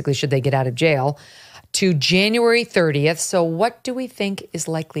is basically should they get out of jail, to January 30th. So what do we think is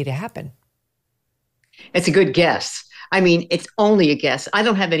likely to happen? It's a good guess. I mean, it's only a guess. I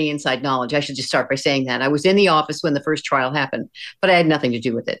don't have any inside knowledge. I should just start by saying that. I was in the office when the first trial happened, but I had nothing to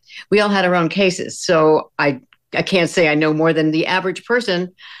do with it. We all had our own cases. So I can't say I know more than the average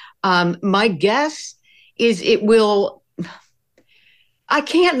person. My guess is it will... I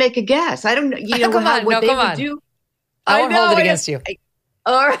can't make a guess. I don't know. You know what they would do. I won't hold it against you.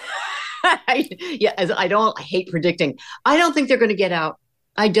 All right. Yeah, I hate predicting. I don't think they're going to get out.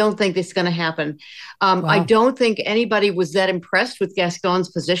 I don't think this is going to happen. Wow. I don't think anybody was that impressed with Gascon's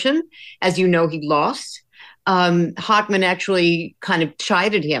position. As you know, he lost. Hochman actually kind of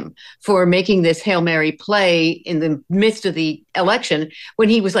chided him for making this Hail Mary play in the midst of the election when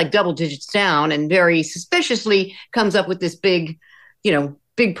he was like double digits down and very suspiciously comes up with this big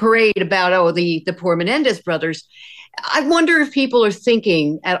parade about, the poor Mendendez brothers. I wonder if people are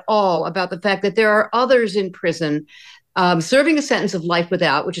thinking at all about the fact that there are others in prison serving a sentence of life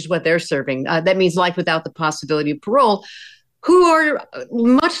without, which is what they're serving. That means life without the possibility of parole, who are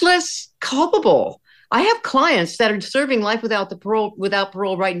much less culpable. I have clients that are serving life without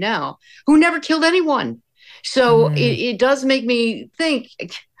parole right now who never killed anyone. So it does make me think,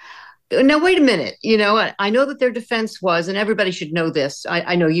 Now, wait a minute. I know that their defense was, and everybody should know this.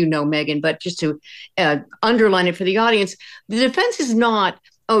 I know you know, Megyn, but just to underline it for the audience, the defense is not,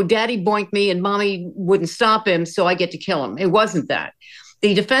 oh, daddy boinked me and mommy wouldn't stop him, so I get to kill him. It wasn't that.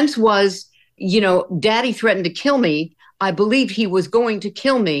 The defense was, daddy threatened to kill me. I believe he was going to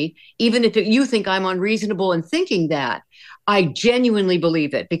kill me, even if you think I'm unreasonable in thinking that. I genuinely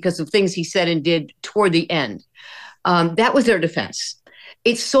believe it because of things he said and did toward the end. That was their defense.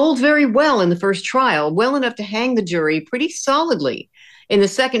 It sold very well in the first trial, well enough to hang the jury pretty solidly. In the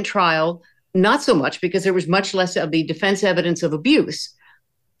second trial, not so much because there was much less of the defense evidence of abuse.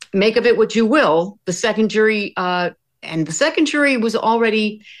 Make of it what you will. The second jury was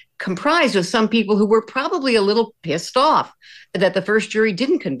already comprised of some people who were probably a little pissed off that the first jury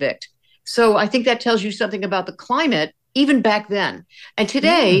didn't convict. So I think that tells you something about the climate even back then. And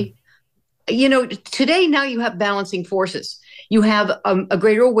today, today now you have balancing forces. You have a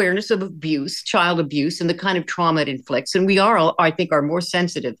greater awareness of abuse, child abuse, and the kind of trauma it inflicts. And we are, I think, are more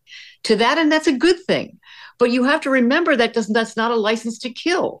sensitive to that. And that's a good thing. But you have to remember that's not a license to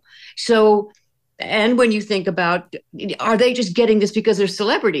kill. So, and when you think about, are they just getting this because they're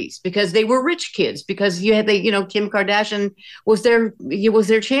celebrities, because they were rich kids, because Kim Kardashian was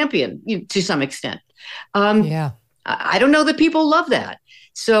their champion to some extent. I don't know that people love that.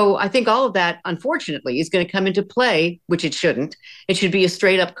 So I think all of that, unfortunately, is going to come into play, which it shouldn't. It should be a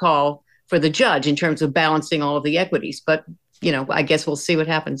straight up call for the judge in terms of balancing all of the equities. But, I guess we'll see what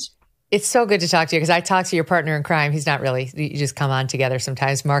happens. It's so good to talk to you because I talk to your partner in crime. He's not really, you just come on together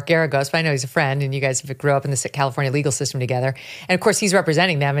sometimes, Mark Garagos, but I know he's a friend and you guys grew up in the California legal system together. And of course, he's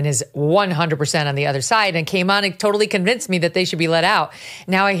representing them and is 100% on the other side and came on and totally convinced me that they should be let out.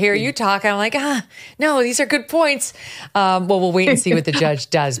 Now I hear you talk and I'm like, no, these are good points. Well, we'll wait and see what the judge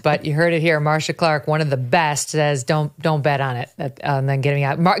does. But you heard it here. Marcia Clark, one of the best, says don't bet on it. And then getting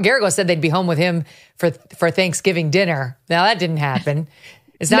out. Garagos said they'd be home with him for Thanksgiving dinner. Now that didn't happen.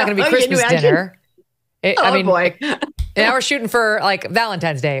 It's not going to be Christmas dinner. Boy. Now we're shooting for like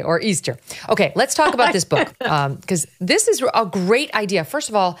Valentine's Day or Easter. Okay, let's talk about this book because this is a great idea. First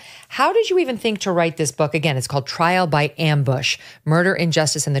of all, how did you even think to write this book? Again, it's called Trial by Ambush, Murder,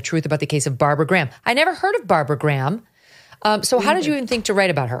 Injustice, and the Truth About the Case of Barbara Graham. I never heard of Barbara Graham. So how did you even think to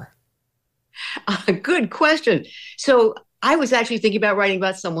write about her? Good question. So I was actually thinking about writing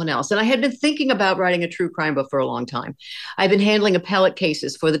about someone else, and I had been thinking about writing a true crime book for a long time. I've been handling appellate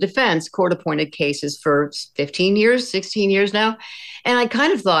cases for the defense, court-appointed cases for 15 years, 16 years now. And I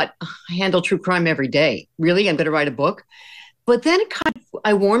kind of thought, I handle true crime every day. Really? I'm going to write a book? But then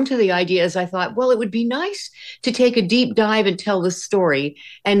I warmed to the idea as I thought, well, it would be nice to take a deep dive and tell this story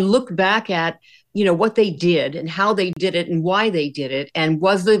and look back at what they did and how they did it and why they did it. And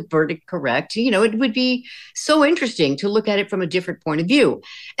was the verdict correct? It would be so interesting to look at it from a different point of view.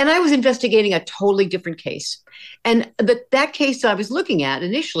 And I was investigating a totally different case. And that case I was looking at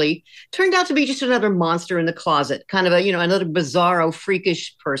initially turned out to be just another monster in the closet, kind of another bizarro,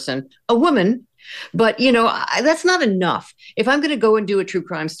 freakish person, a woman. But, that's not enough. If I'm going to go and do a true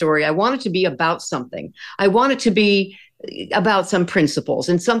crime story, I want it to be about something. I want it to be about some principles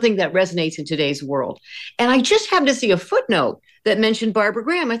and something that resonates in today's world. And I just happened to see a footnote that mentioned Barbara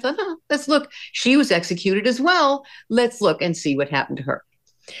Graham. I thought, let's look. She was executed as well. Let's look and see what happened to her.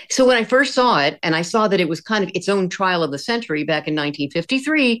 So when I first saw it, and I saw that it was kind of its own trial of the century back in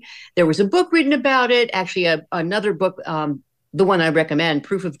 1953, there was a book written about it, actually another book, the one I recommend,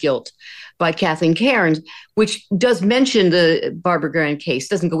 Proof of Guilt, by Kathleen Cairns, which does mention the Barbara Graham case.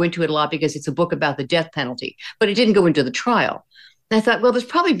 Doesn't go into it a lot because it's a book about the death penalty, but it didn't go into the trial. And I thought, well, there's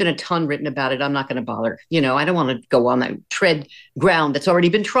probably been a ton written about it. I'm not going to bother. I don't want to go on that tread ground that's already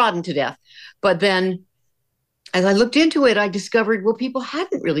been trodden to death. But then as I looked into it, I discovered, well, people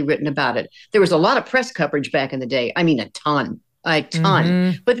hadn't really written about it. There was a lot of press coverage back in the day. I mean, a ton.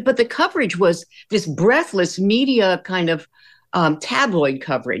 Mm-hmm. But the coverage was this breathless media kind of tabloid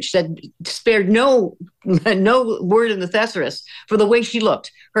coverage that spared no word in the thesaurus for the way she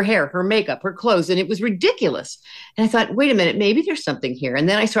looked, her hair, her makeup, her clothes, and it was ridiculous. And I thought, wait a minute, maybe there's something here. And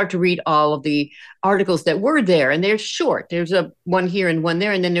then I started to read all of the articles that were there, and they're short. There's one here and one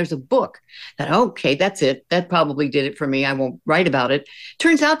there, and then there's a book. That okay, that's it. That probably did it for me. I won't write about it.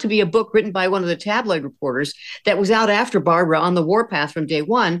 Turns out to be a book written by one of the tabloid reporters that was out after Barbara on the warpath from day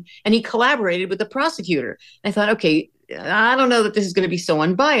one, and he collaborated with the prosecutor. I thought, okay, I don't know that this is going to be so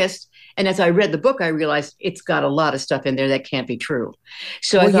unbiased. And as I read the book, I realized it's got a lot of stuff in there that can't be true.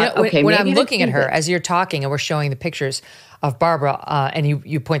 So I thought, okay, when I'm looking at her as you're talking and we're showing the pictures of Barbara, and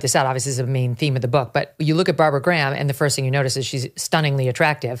you point this out, obviously this is a main theme of the book, but you look at Barbara Graham and the first thing you notice is she's stunningly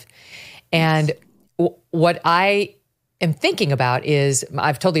attractive. And what I am thinking about is,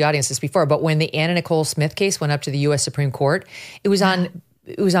 I've told the audience this before, but when the Anna Nicole Smith case went up to the U.S. Supreme Court, it was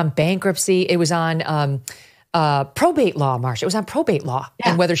on bankruptcy. It was on probate law, Marcia. It was on probate law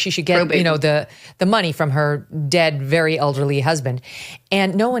and whether she should get, the money from her dead, very elderly husband.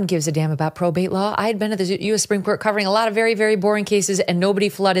 And no one gives a damn about probate law. I had been at the U.S. Supreme Court covering a lot of very, very boring cases, and nobody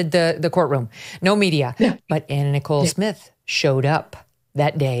flooded the courtroom. No media. Yeah. But Anna Nicole Smith showed up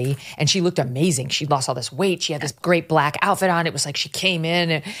that day, and she looked amazing. She lost all this weight. She had this great black outfit on. It was like she came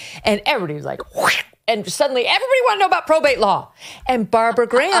in, and everybody was like, whoosh, and suddenly everybody wanted to know about probate law. And Barbara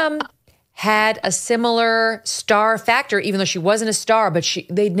Graham had a similar star factor, even though she wasn't a star, but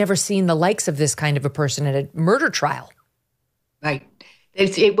they'd never seen the likes of this kind of a person at a murder trial. Right.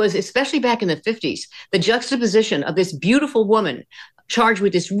 It was, especially back in the 50s, the juxtaposition of this beautiful woman charged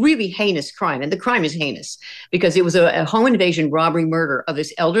with this really heinous crime. And the crime is heinous because it was a home invasion, robbery, murder of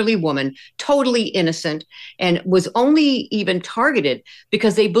this elderly woman, totally innocent, and was only even targeted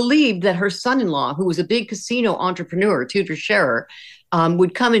because they believed that her son-in-law, who was a big casino entrepreneur, Tudor Scherer,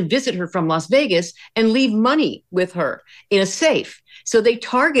 would come and visit her from Las Vegas and leave money with her in a safe. So they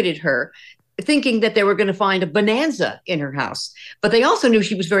targeted her, thinking that they were going to find a bonanza in her house. But they also knew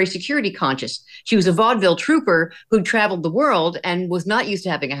she was very security conscious. She was a vaudeville trooper who traveled the world and was not used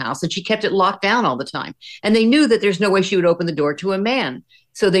to having a house, and she kept it locked down all the time. And they knew that there's no way she would open the door to a man.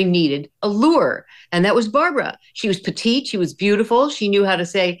 So they needed a lure. And that was Barbara. She was petite. She was beautiful. She knew how to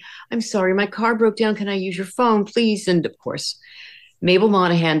say, "I'm sorry, my car broke down. Can I use your phone, please?" And of course, Mabel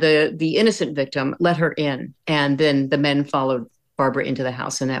Monahan, the innocent victim, let her in. And then the men followed Barbara into the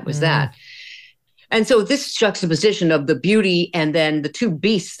house, and that was that. And so this juxtaposition of the beauty and then the two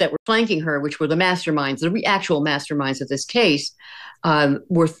beasts that were flanking her, which were the masterminds, the actual masterminds of this case,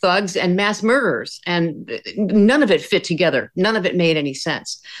 were thugs and mass murderers. And none of it fit together. None of it made any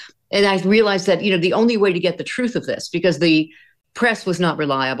sense. And I realized that, the only way to get the truth of this, because the press was not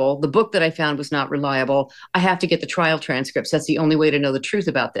reliable, the book that I found was not reliable, I have to get the trial transcripts. That's the only way to know the truth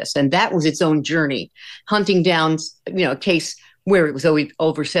about this. And that was its own journey, hunting down, a case where it was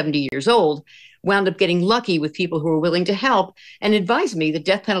over 70 years old. Wound up getting lucky with people who were willing to help and advise me that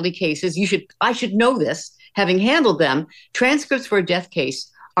death penalty cases, I should know this, having handled them. Transcripts for a death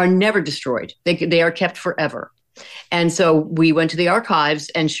case are never destroyed. They are kept forever. And so we went to the archives,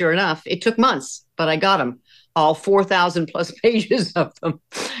 and sure enough, it took months, but I got them, all 4,000 plus pages of them.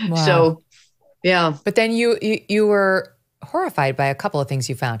 Wow. So, yeah. But then you were horrified by a couple of things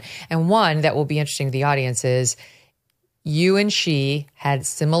you found. And one that will be interesting to the audience is you and she had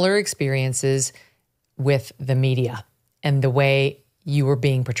similar experiences with the media and the way you were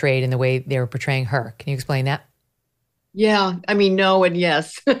being portrayed and the way they were portraying her. Can you explain that? Yeah. I mean, no and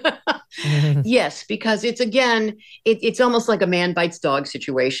yes. Yes, because it's almost like a man bites dog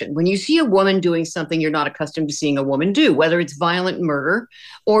situation. When you see a woman doing something you're not accustomed to seeing a woman do, whether it's violent murder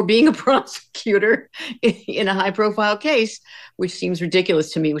or being a prosecutor in a high profile case, which seems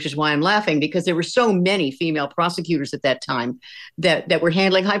ridiculous to me, which is why I'm laughing, because there were so many female prosecutors at that time that were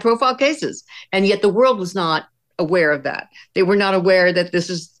handling high profile cases. And yet the world was not aware of that. They were not aware that this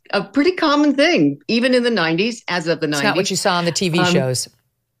is a pretty common thing, even in the 90s, as of the 90s. It's not what you saw on the TV shows.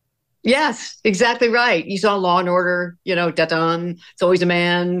 Yes, exactly right. You saw Law and Order, da-dun. It's always a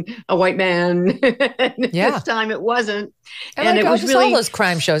man, a white man. Yeah. This time it wasn't. And it was really all those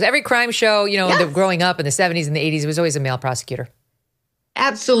crime shows. Every crime show, yes. Growing up in the 70s and the 80s, it was always a male prosecutor.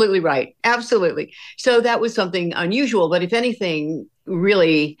 Absolutely right. Absolutely. So that was something unusual. But if anything,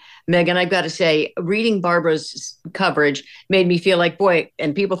 really, Megyn, I've got to say, reading Barbara's coverage made me feel like, boy,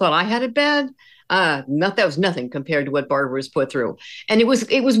 and people thought I had it bad. That was nothing compared to what Barbara was put through. And it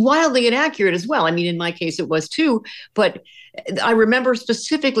was wildly inaccurate as well. I mean, in my case, it was too. But I remember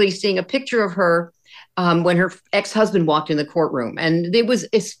specifically seeing a picture of her when her ex-husband walked in the courtroom. And it was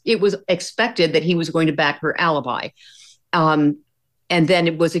expected that he was going to back her alibi. And then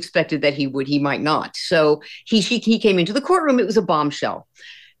it was expected that he might not. So he came into the courtroom. It was a bombshell.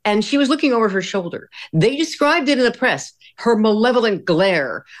 And she was looking over her shoulder. They described it in the press, her malevolent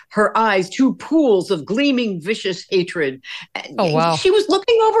glare, her eyes, two pools of gleaming, vicious hatred. Oh, wow. She was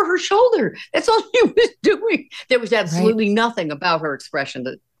looking over her shoulder. That's all she was doing. There was absolutely nothing about her expression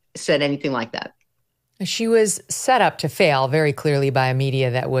that said anything like that. She was set up to fail very clearly by a media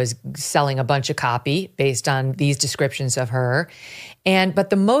that was selling a bunch of copy based on these descriptions of her.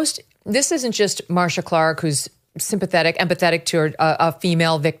 But this isn't just Marcia Clark, who's empathetic to a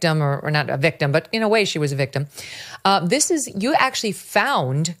female victim, or not a victim, but in a way she was a victim. You actually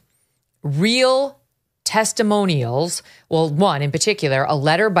found real testimonials. Well, one in particular, a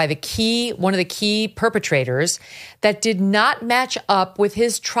letter by one of the key perpetrators that did not match up with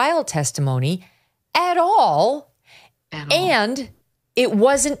his trial testimony at all. And it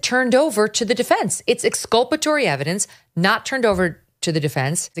wasn't turned over to the defense. It's exculpatory evidence, not turned over to the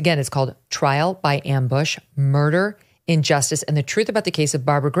defense. Again, it's called Trial by Ambush, Murder, Injustice, and the Truth About the Case of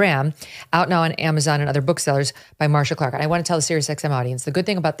Barbara Graham, out now on Amazon and other booksellers by Marcia Clark. And I want to tell the SiriusXM audience, the good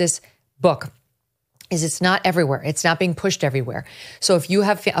thing about this book is it's not everywhere. It's not being pushed everywhere. So if you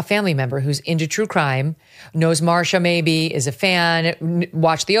have a family member who's into true crime, knows Marcia maybe, is a fan,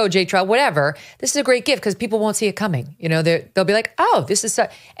 watch the OJ trial, whatever, this is a great gift because people won't see it coming. You know, they'll be like, oh, this is,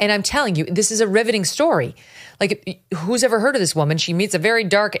 and I'm telling you, this is a riveting story. Like, who's ever heard of this woman? She meets a very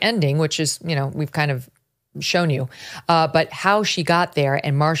dark ending, which is, you know, we've kind of shown you. But how she got there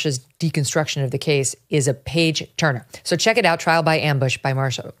and Marcia's deconstruction of the case is a page turner. So check it out, Trial by Ambush by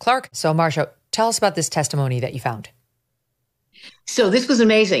Marcia Clark. So Marcia, tell us about this testimony that you found. So this was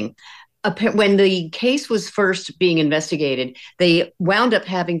amazing. When the case was first being investigated, they wound up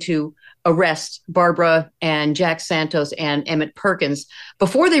having to arrest Barbara and Jack Santos and Emmett Perkins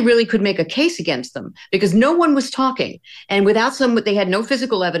before they really could make a case against them because no one was talking. And without they had no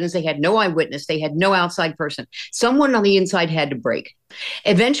physical evidence, they had no eyewitness, they had no outside person. Someone on the inside had to break.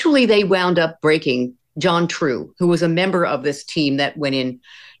 Eventually, they wound up breaking John True, who was a member of this team that went in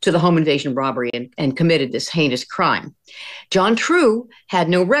to the home invasion robbery and committed this heinous crime. John True had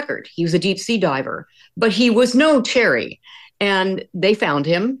no record. He was a deep sea diver, but he was no cherry. And they found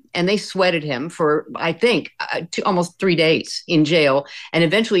him and they sweated him for, I think, almost 3 days in jail, and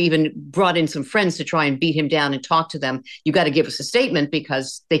eventually even brought in some friends to try and beat him down and talk to them. You got to give us a statement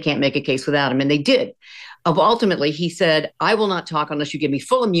because they can't make a case without him. And they did. Ultimately, he said, I will not talk unless you give me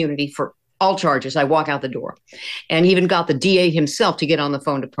full immunity for all charges. I walk out the door. And he even got the DA himself to get on the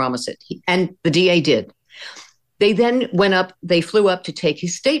phone to promise it. And the DA did. They then they flew up to take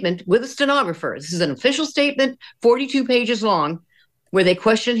his statement with a stenographer. This is an official statement, 42 pages long, where they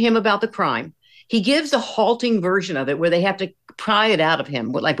question him about the crime. He gives a halting version of it where they have to pry it out of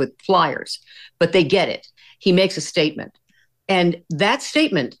him, like with pliers, but they get it. He makes a statement. And that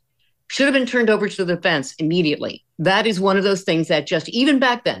statement should have been turned over to the defense immediately. That is one of those things that just, even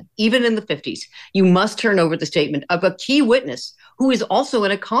back then, even in the 50s, you must turn over the statement of a key witness who is also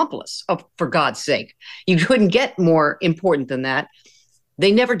an accomplice, for God's sake. You couldn't get more important than that.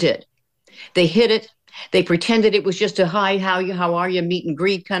 They never did. They hid it. They pretended it was just a hi, how are you, meet and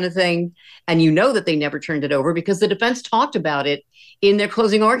greet kind of thing. And you know that they never turned it over because the defense talked about it in their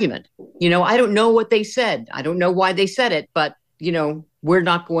closing argument. You know, I don't know what they said. I don't know why they said it, but, you know, we're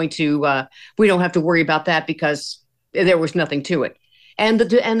not going to, we don't have to worry about that because there was nothing to it. And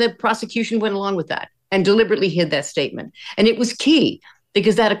the prosecution went along with that and deliberately hid that statement. And it was key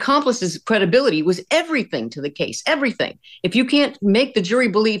because that accomplice's credibility was everything to the case, everything. If you can't make the jury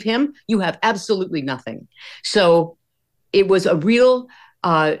believe him, you have absolutely nothing. So it was a real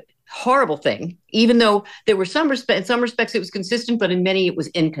horrible thing, even though there were in some respects it was consistent, but in many it was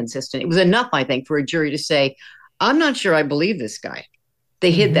inconsistent. It was enough, I think, for a jury to say, I'm not sure I believe this guy.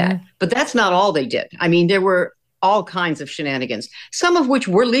 They hid that, but that's not all they did. I mean, there were all kinds of shenanigans, some of which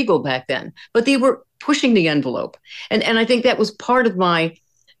were legal back then, but they were pushing the envelope. And I think that was part of my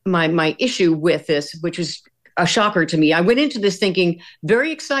issue with this, which was a shocker to me. I went into this thinking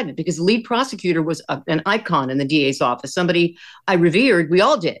very excited because the lead prosecutor was an icon in the DA's office, somebody I revered. We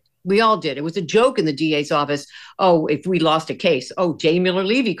all did. It was a joke in the DA's office. Oh, if we lost a case, oh, J. Miller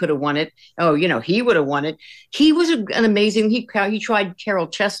Levy could have won it. Oh, you know, he would have won it. He was an amazing, he tried Carol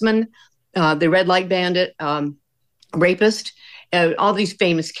Chessman, the red light bandit, rapist, all these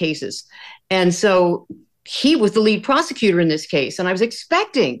famous cases. And so he was the lead prosecutor in this case. And I was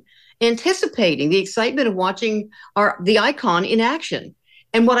anticipating the excitement of watching the icon in action.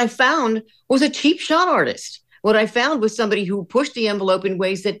 And what I found was a cheap shot artist. What I found was somebody who pushed the envelope in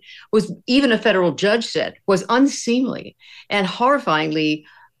ways that was, even a federal judge said, was unseemly and horrifyingly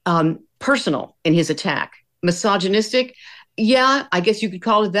personal in his attack. Misogynistic, yeah, I guess you could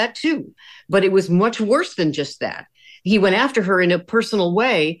call it that too. But it was much worse than just that. He went after her in a personal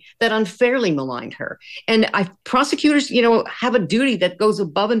way that unfairly maligned her. And prosecutors, you know, have a duty that goes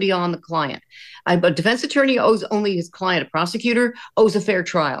above and beyond the client. A defense attorney owes only his client. A prosecutor owes a fair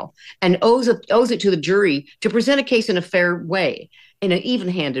trial and owes it to the jury to present a case in a fair way, in an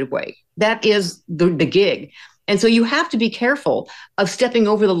even-handed way. That is the gig. And so you have to be careful of stepping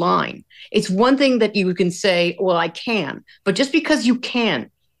over the line. It's one thing that you can say, well, I can, but just because you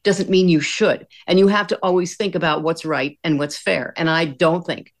can doesn't mean you should. And you have to always think about what's right and what's fair. And I don't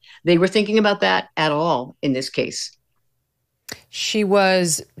think they were thinking about that at all in this case. She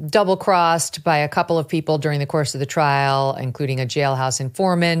was double-crossed by a couple of people during the course of the trial, including a jailhouse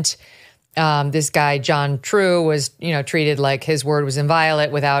informant. This guy, John True, was, treated like his word was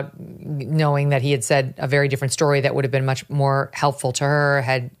inviolate without knowing that he had said a very different story that would have been much more helpful to her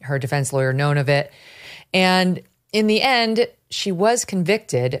had her defense lawyer known of it. And in the end, she was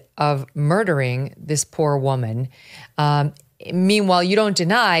convicted of murdering this poor woman. Meanwhile, you don't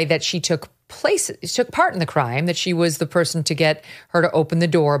deny that she took part in the crime, that she was the person to get her to open the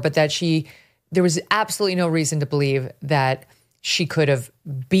door, but that there was absolutely no reason to believe that she could have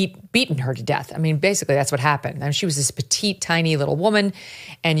beaten her to death. I mean, basically, that's what happened. And she was this petite, tiny little woman,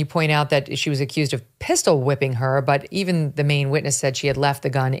 and you point out that she was accused of pistol whipping her, but even the main witness said she had left the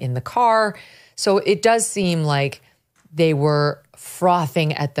gun in the car. So it does seem like they were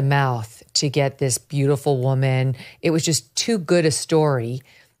frothing at the mouth to get this beautiful woman. It was just too good a story,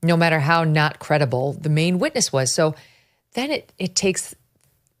 no matter how not credible the main witness was. So then it takes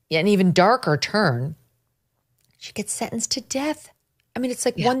an even darker turn. She gets sentenced to death. I mean, it's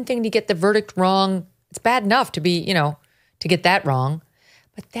like one thing to get the verdict wrong. It's bad enough to be, to get that wrong.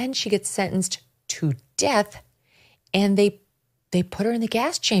 But then she gets sentenced to death, and they put her in the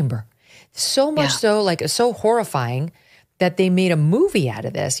gas chamber. So much so horrifying that they made a movie out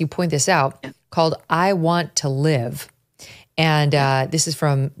of this. You point this out, called I Want to Live. And this is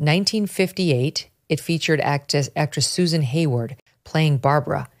from 1958. It featured actress Susan Hayward playing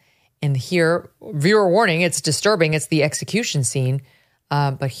Barbara. And here, viewer warning, it's disturbing. It's the execution scene.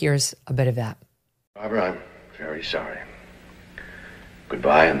 But here's a bit of that. Barbara, I'm very sorry.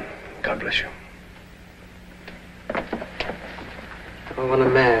 Goodbye, and God bless you. I want a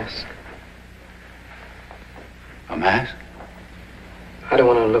mask. A mask? I don't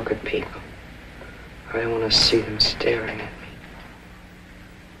want to look at people. I don't want to see them staring at me.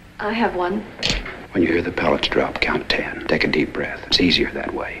 I have one. When you hear the pellets drop, count 10. Take a deep breath. It's easier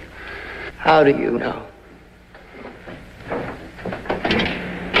that way. How do you know?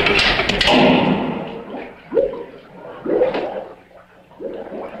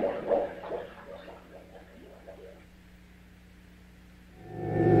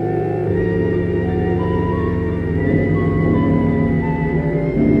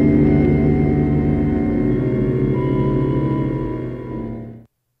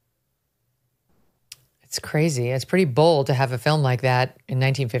 It's crazy. It's pretty bold to have a film like that in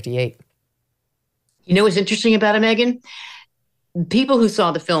 1958. You know what's interesting about it, Megyn? People who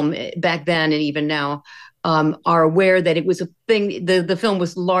saw the film back then and even now are aware that it was a thing. The film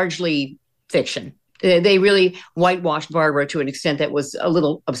was largely fiction. They really whitewashed Barbara to an extent that was a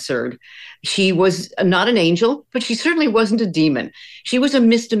little absurd. She was not an angel, but she certainly wasn't a demon. She was a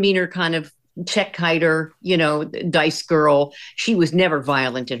misdemeanor kind of check-kiter, dice girl. She was never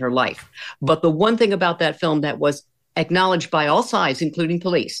violent in her life. But the one thing about that film that was acknowledged by all sides, including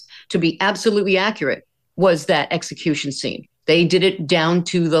police, to be absolutely accurate was that execution scene. They did it down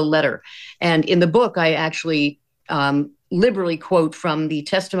to the letter. And in the book, I actually liberally quote from the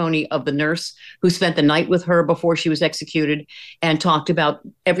testimony of the nurse who spent the night with her before she was executed and talked about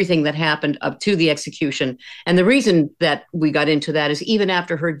everything that happened up to the execution. And the reason that we got into that is even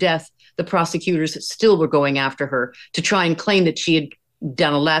after her death, the prosecutors still were going after her to try and claim that she had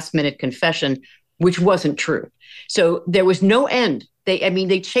done a last-minute confession, which wasn't true. So there was no end.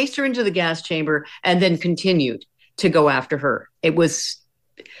 They chased her into the gas chamber and then continued to go after her. It was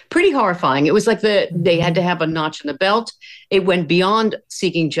pretty horrifying. It was like they had to have a notch in the belt. It went beyond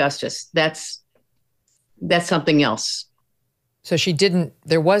seeking justice. That's something else. So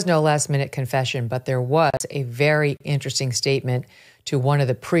there was no last minute confession, but there was a very interesting statement to one of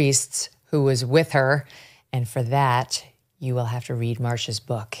the priests who was with her. And for that, you will have to read Marcia's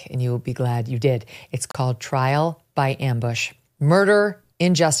book, and you will be glad you did. It's called Trial by Ambush: Murder,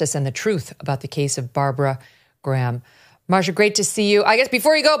 Injustice, and the Truth About the Case of Barbara Graham. Marcia, great to see you. I guess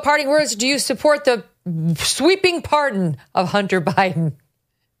before you go, parting words, do you support the sweeping pardon of Hunter Biden?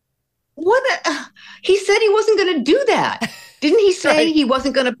 He said he wasn't going to do that. Didn't he say he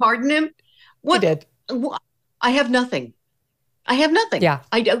wasn't going to pardon him? He did. I have nothing. Yeah.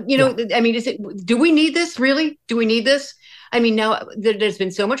 Do we need this really? Do we need this? I mean, now there's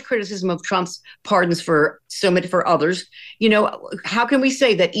been so much criticism of Trump's pardons for others. How can we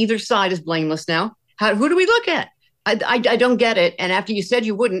say that either side is blameless now? Who do we look at? I don't get it. And after you said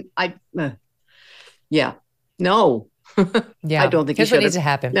you wouldn't, no. Yeah. I don't think here's what needs to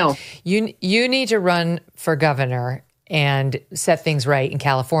happen. No, you need to run for governor and set things right in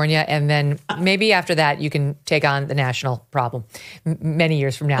California. And then maybe after that, you can take on the national problem many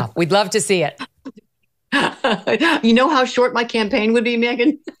years from now. We'd love to see it. You know how short my campaign would be,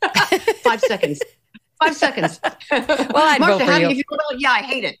 Megyn? 5 seconds. 5 seconds. Well, I'd Marcia, vote for how do you. you feel about it? Yeah, I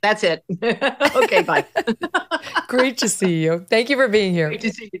hate it. That's it. Okay, bye. Great to see you. Thank you for being here. Great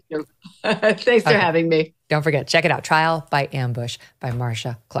to see you too. Thanks for having me. Don't forget, check it out. Trial by Ambush by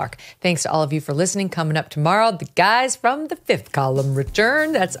Marcia Clark. Thanks to all of you for listening. Coming up tomorrow, the guys from the Fifth Column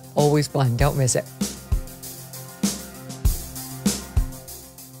return. That's always fun. Don't miss it.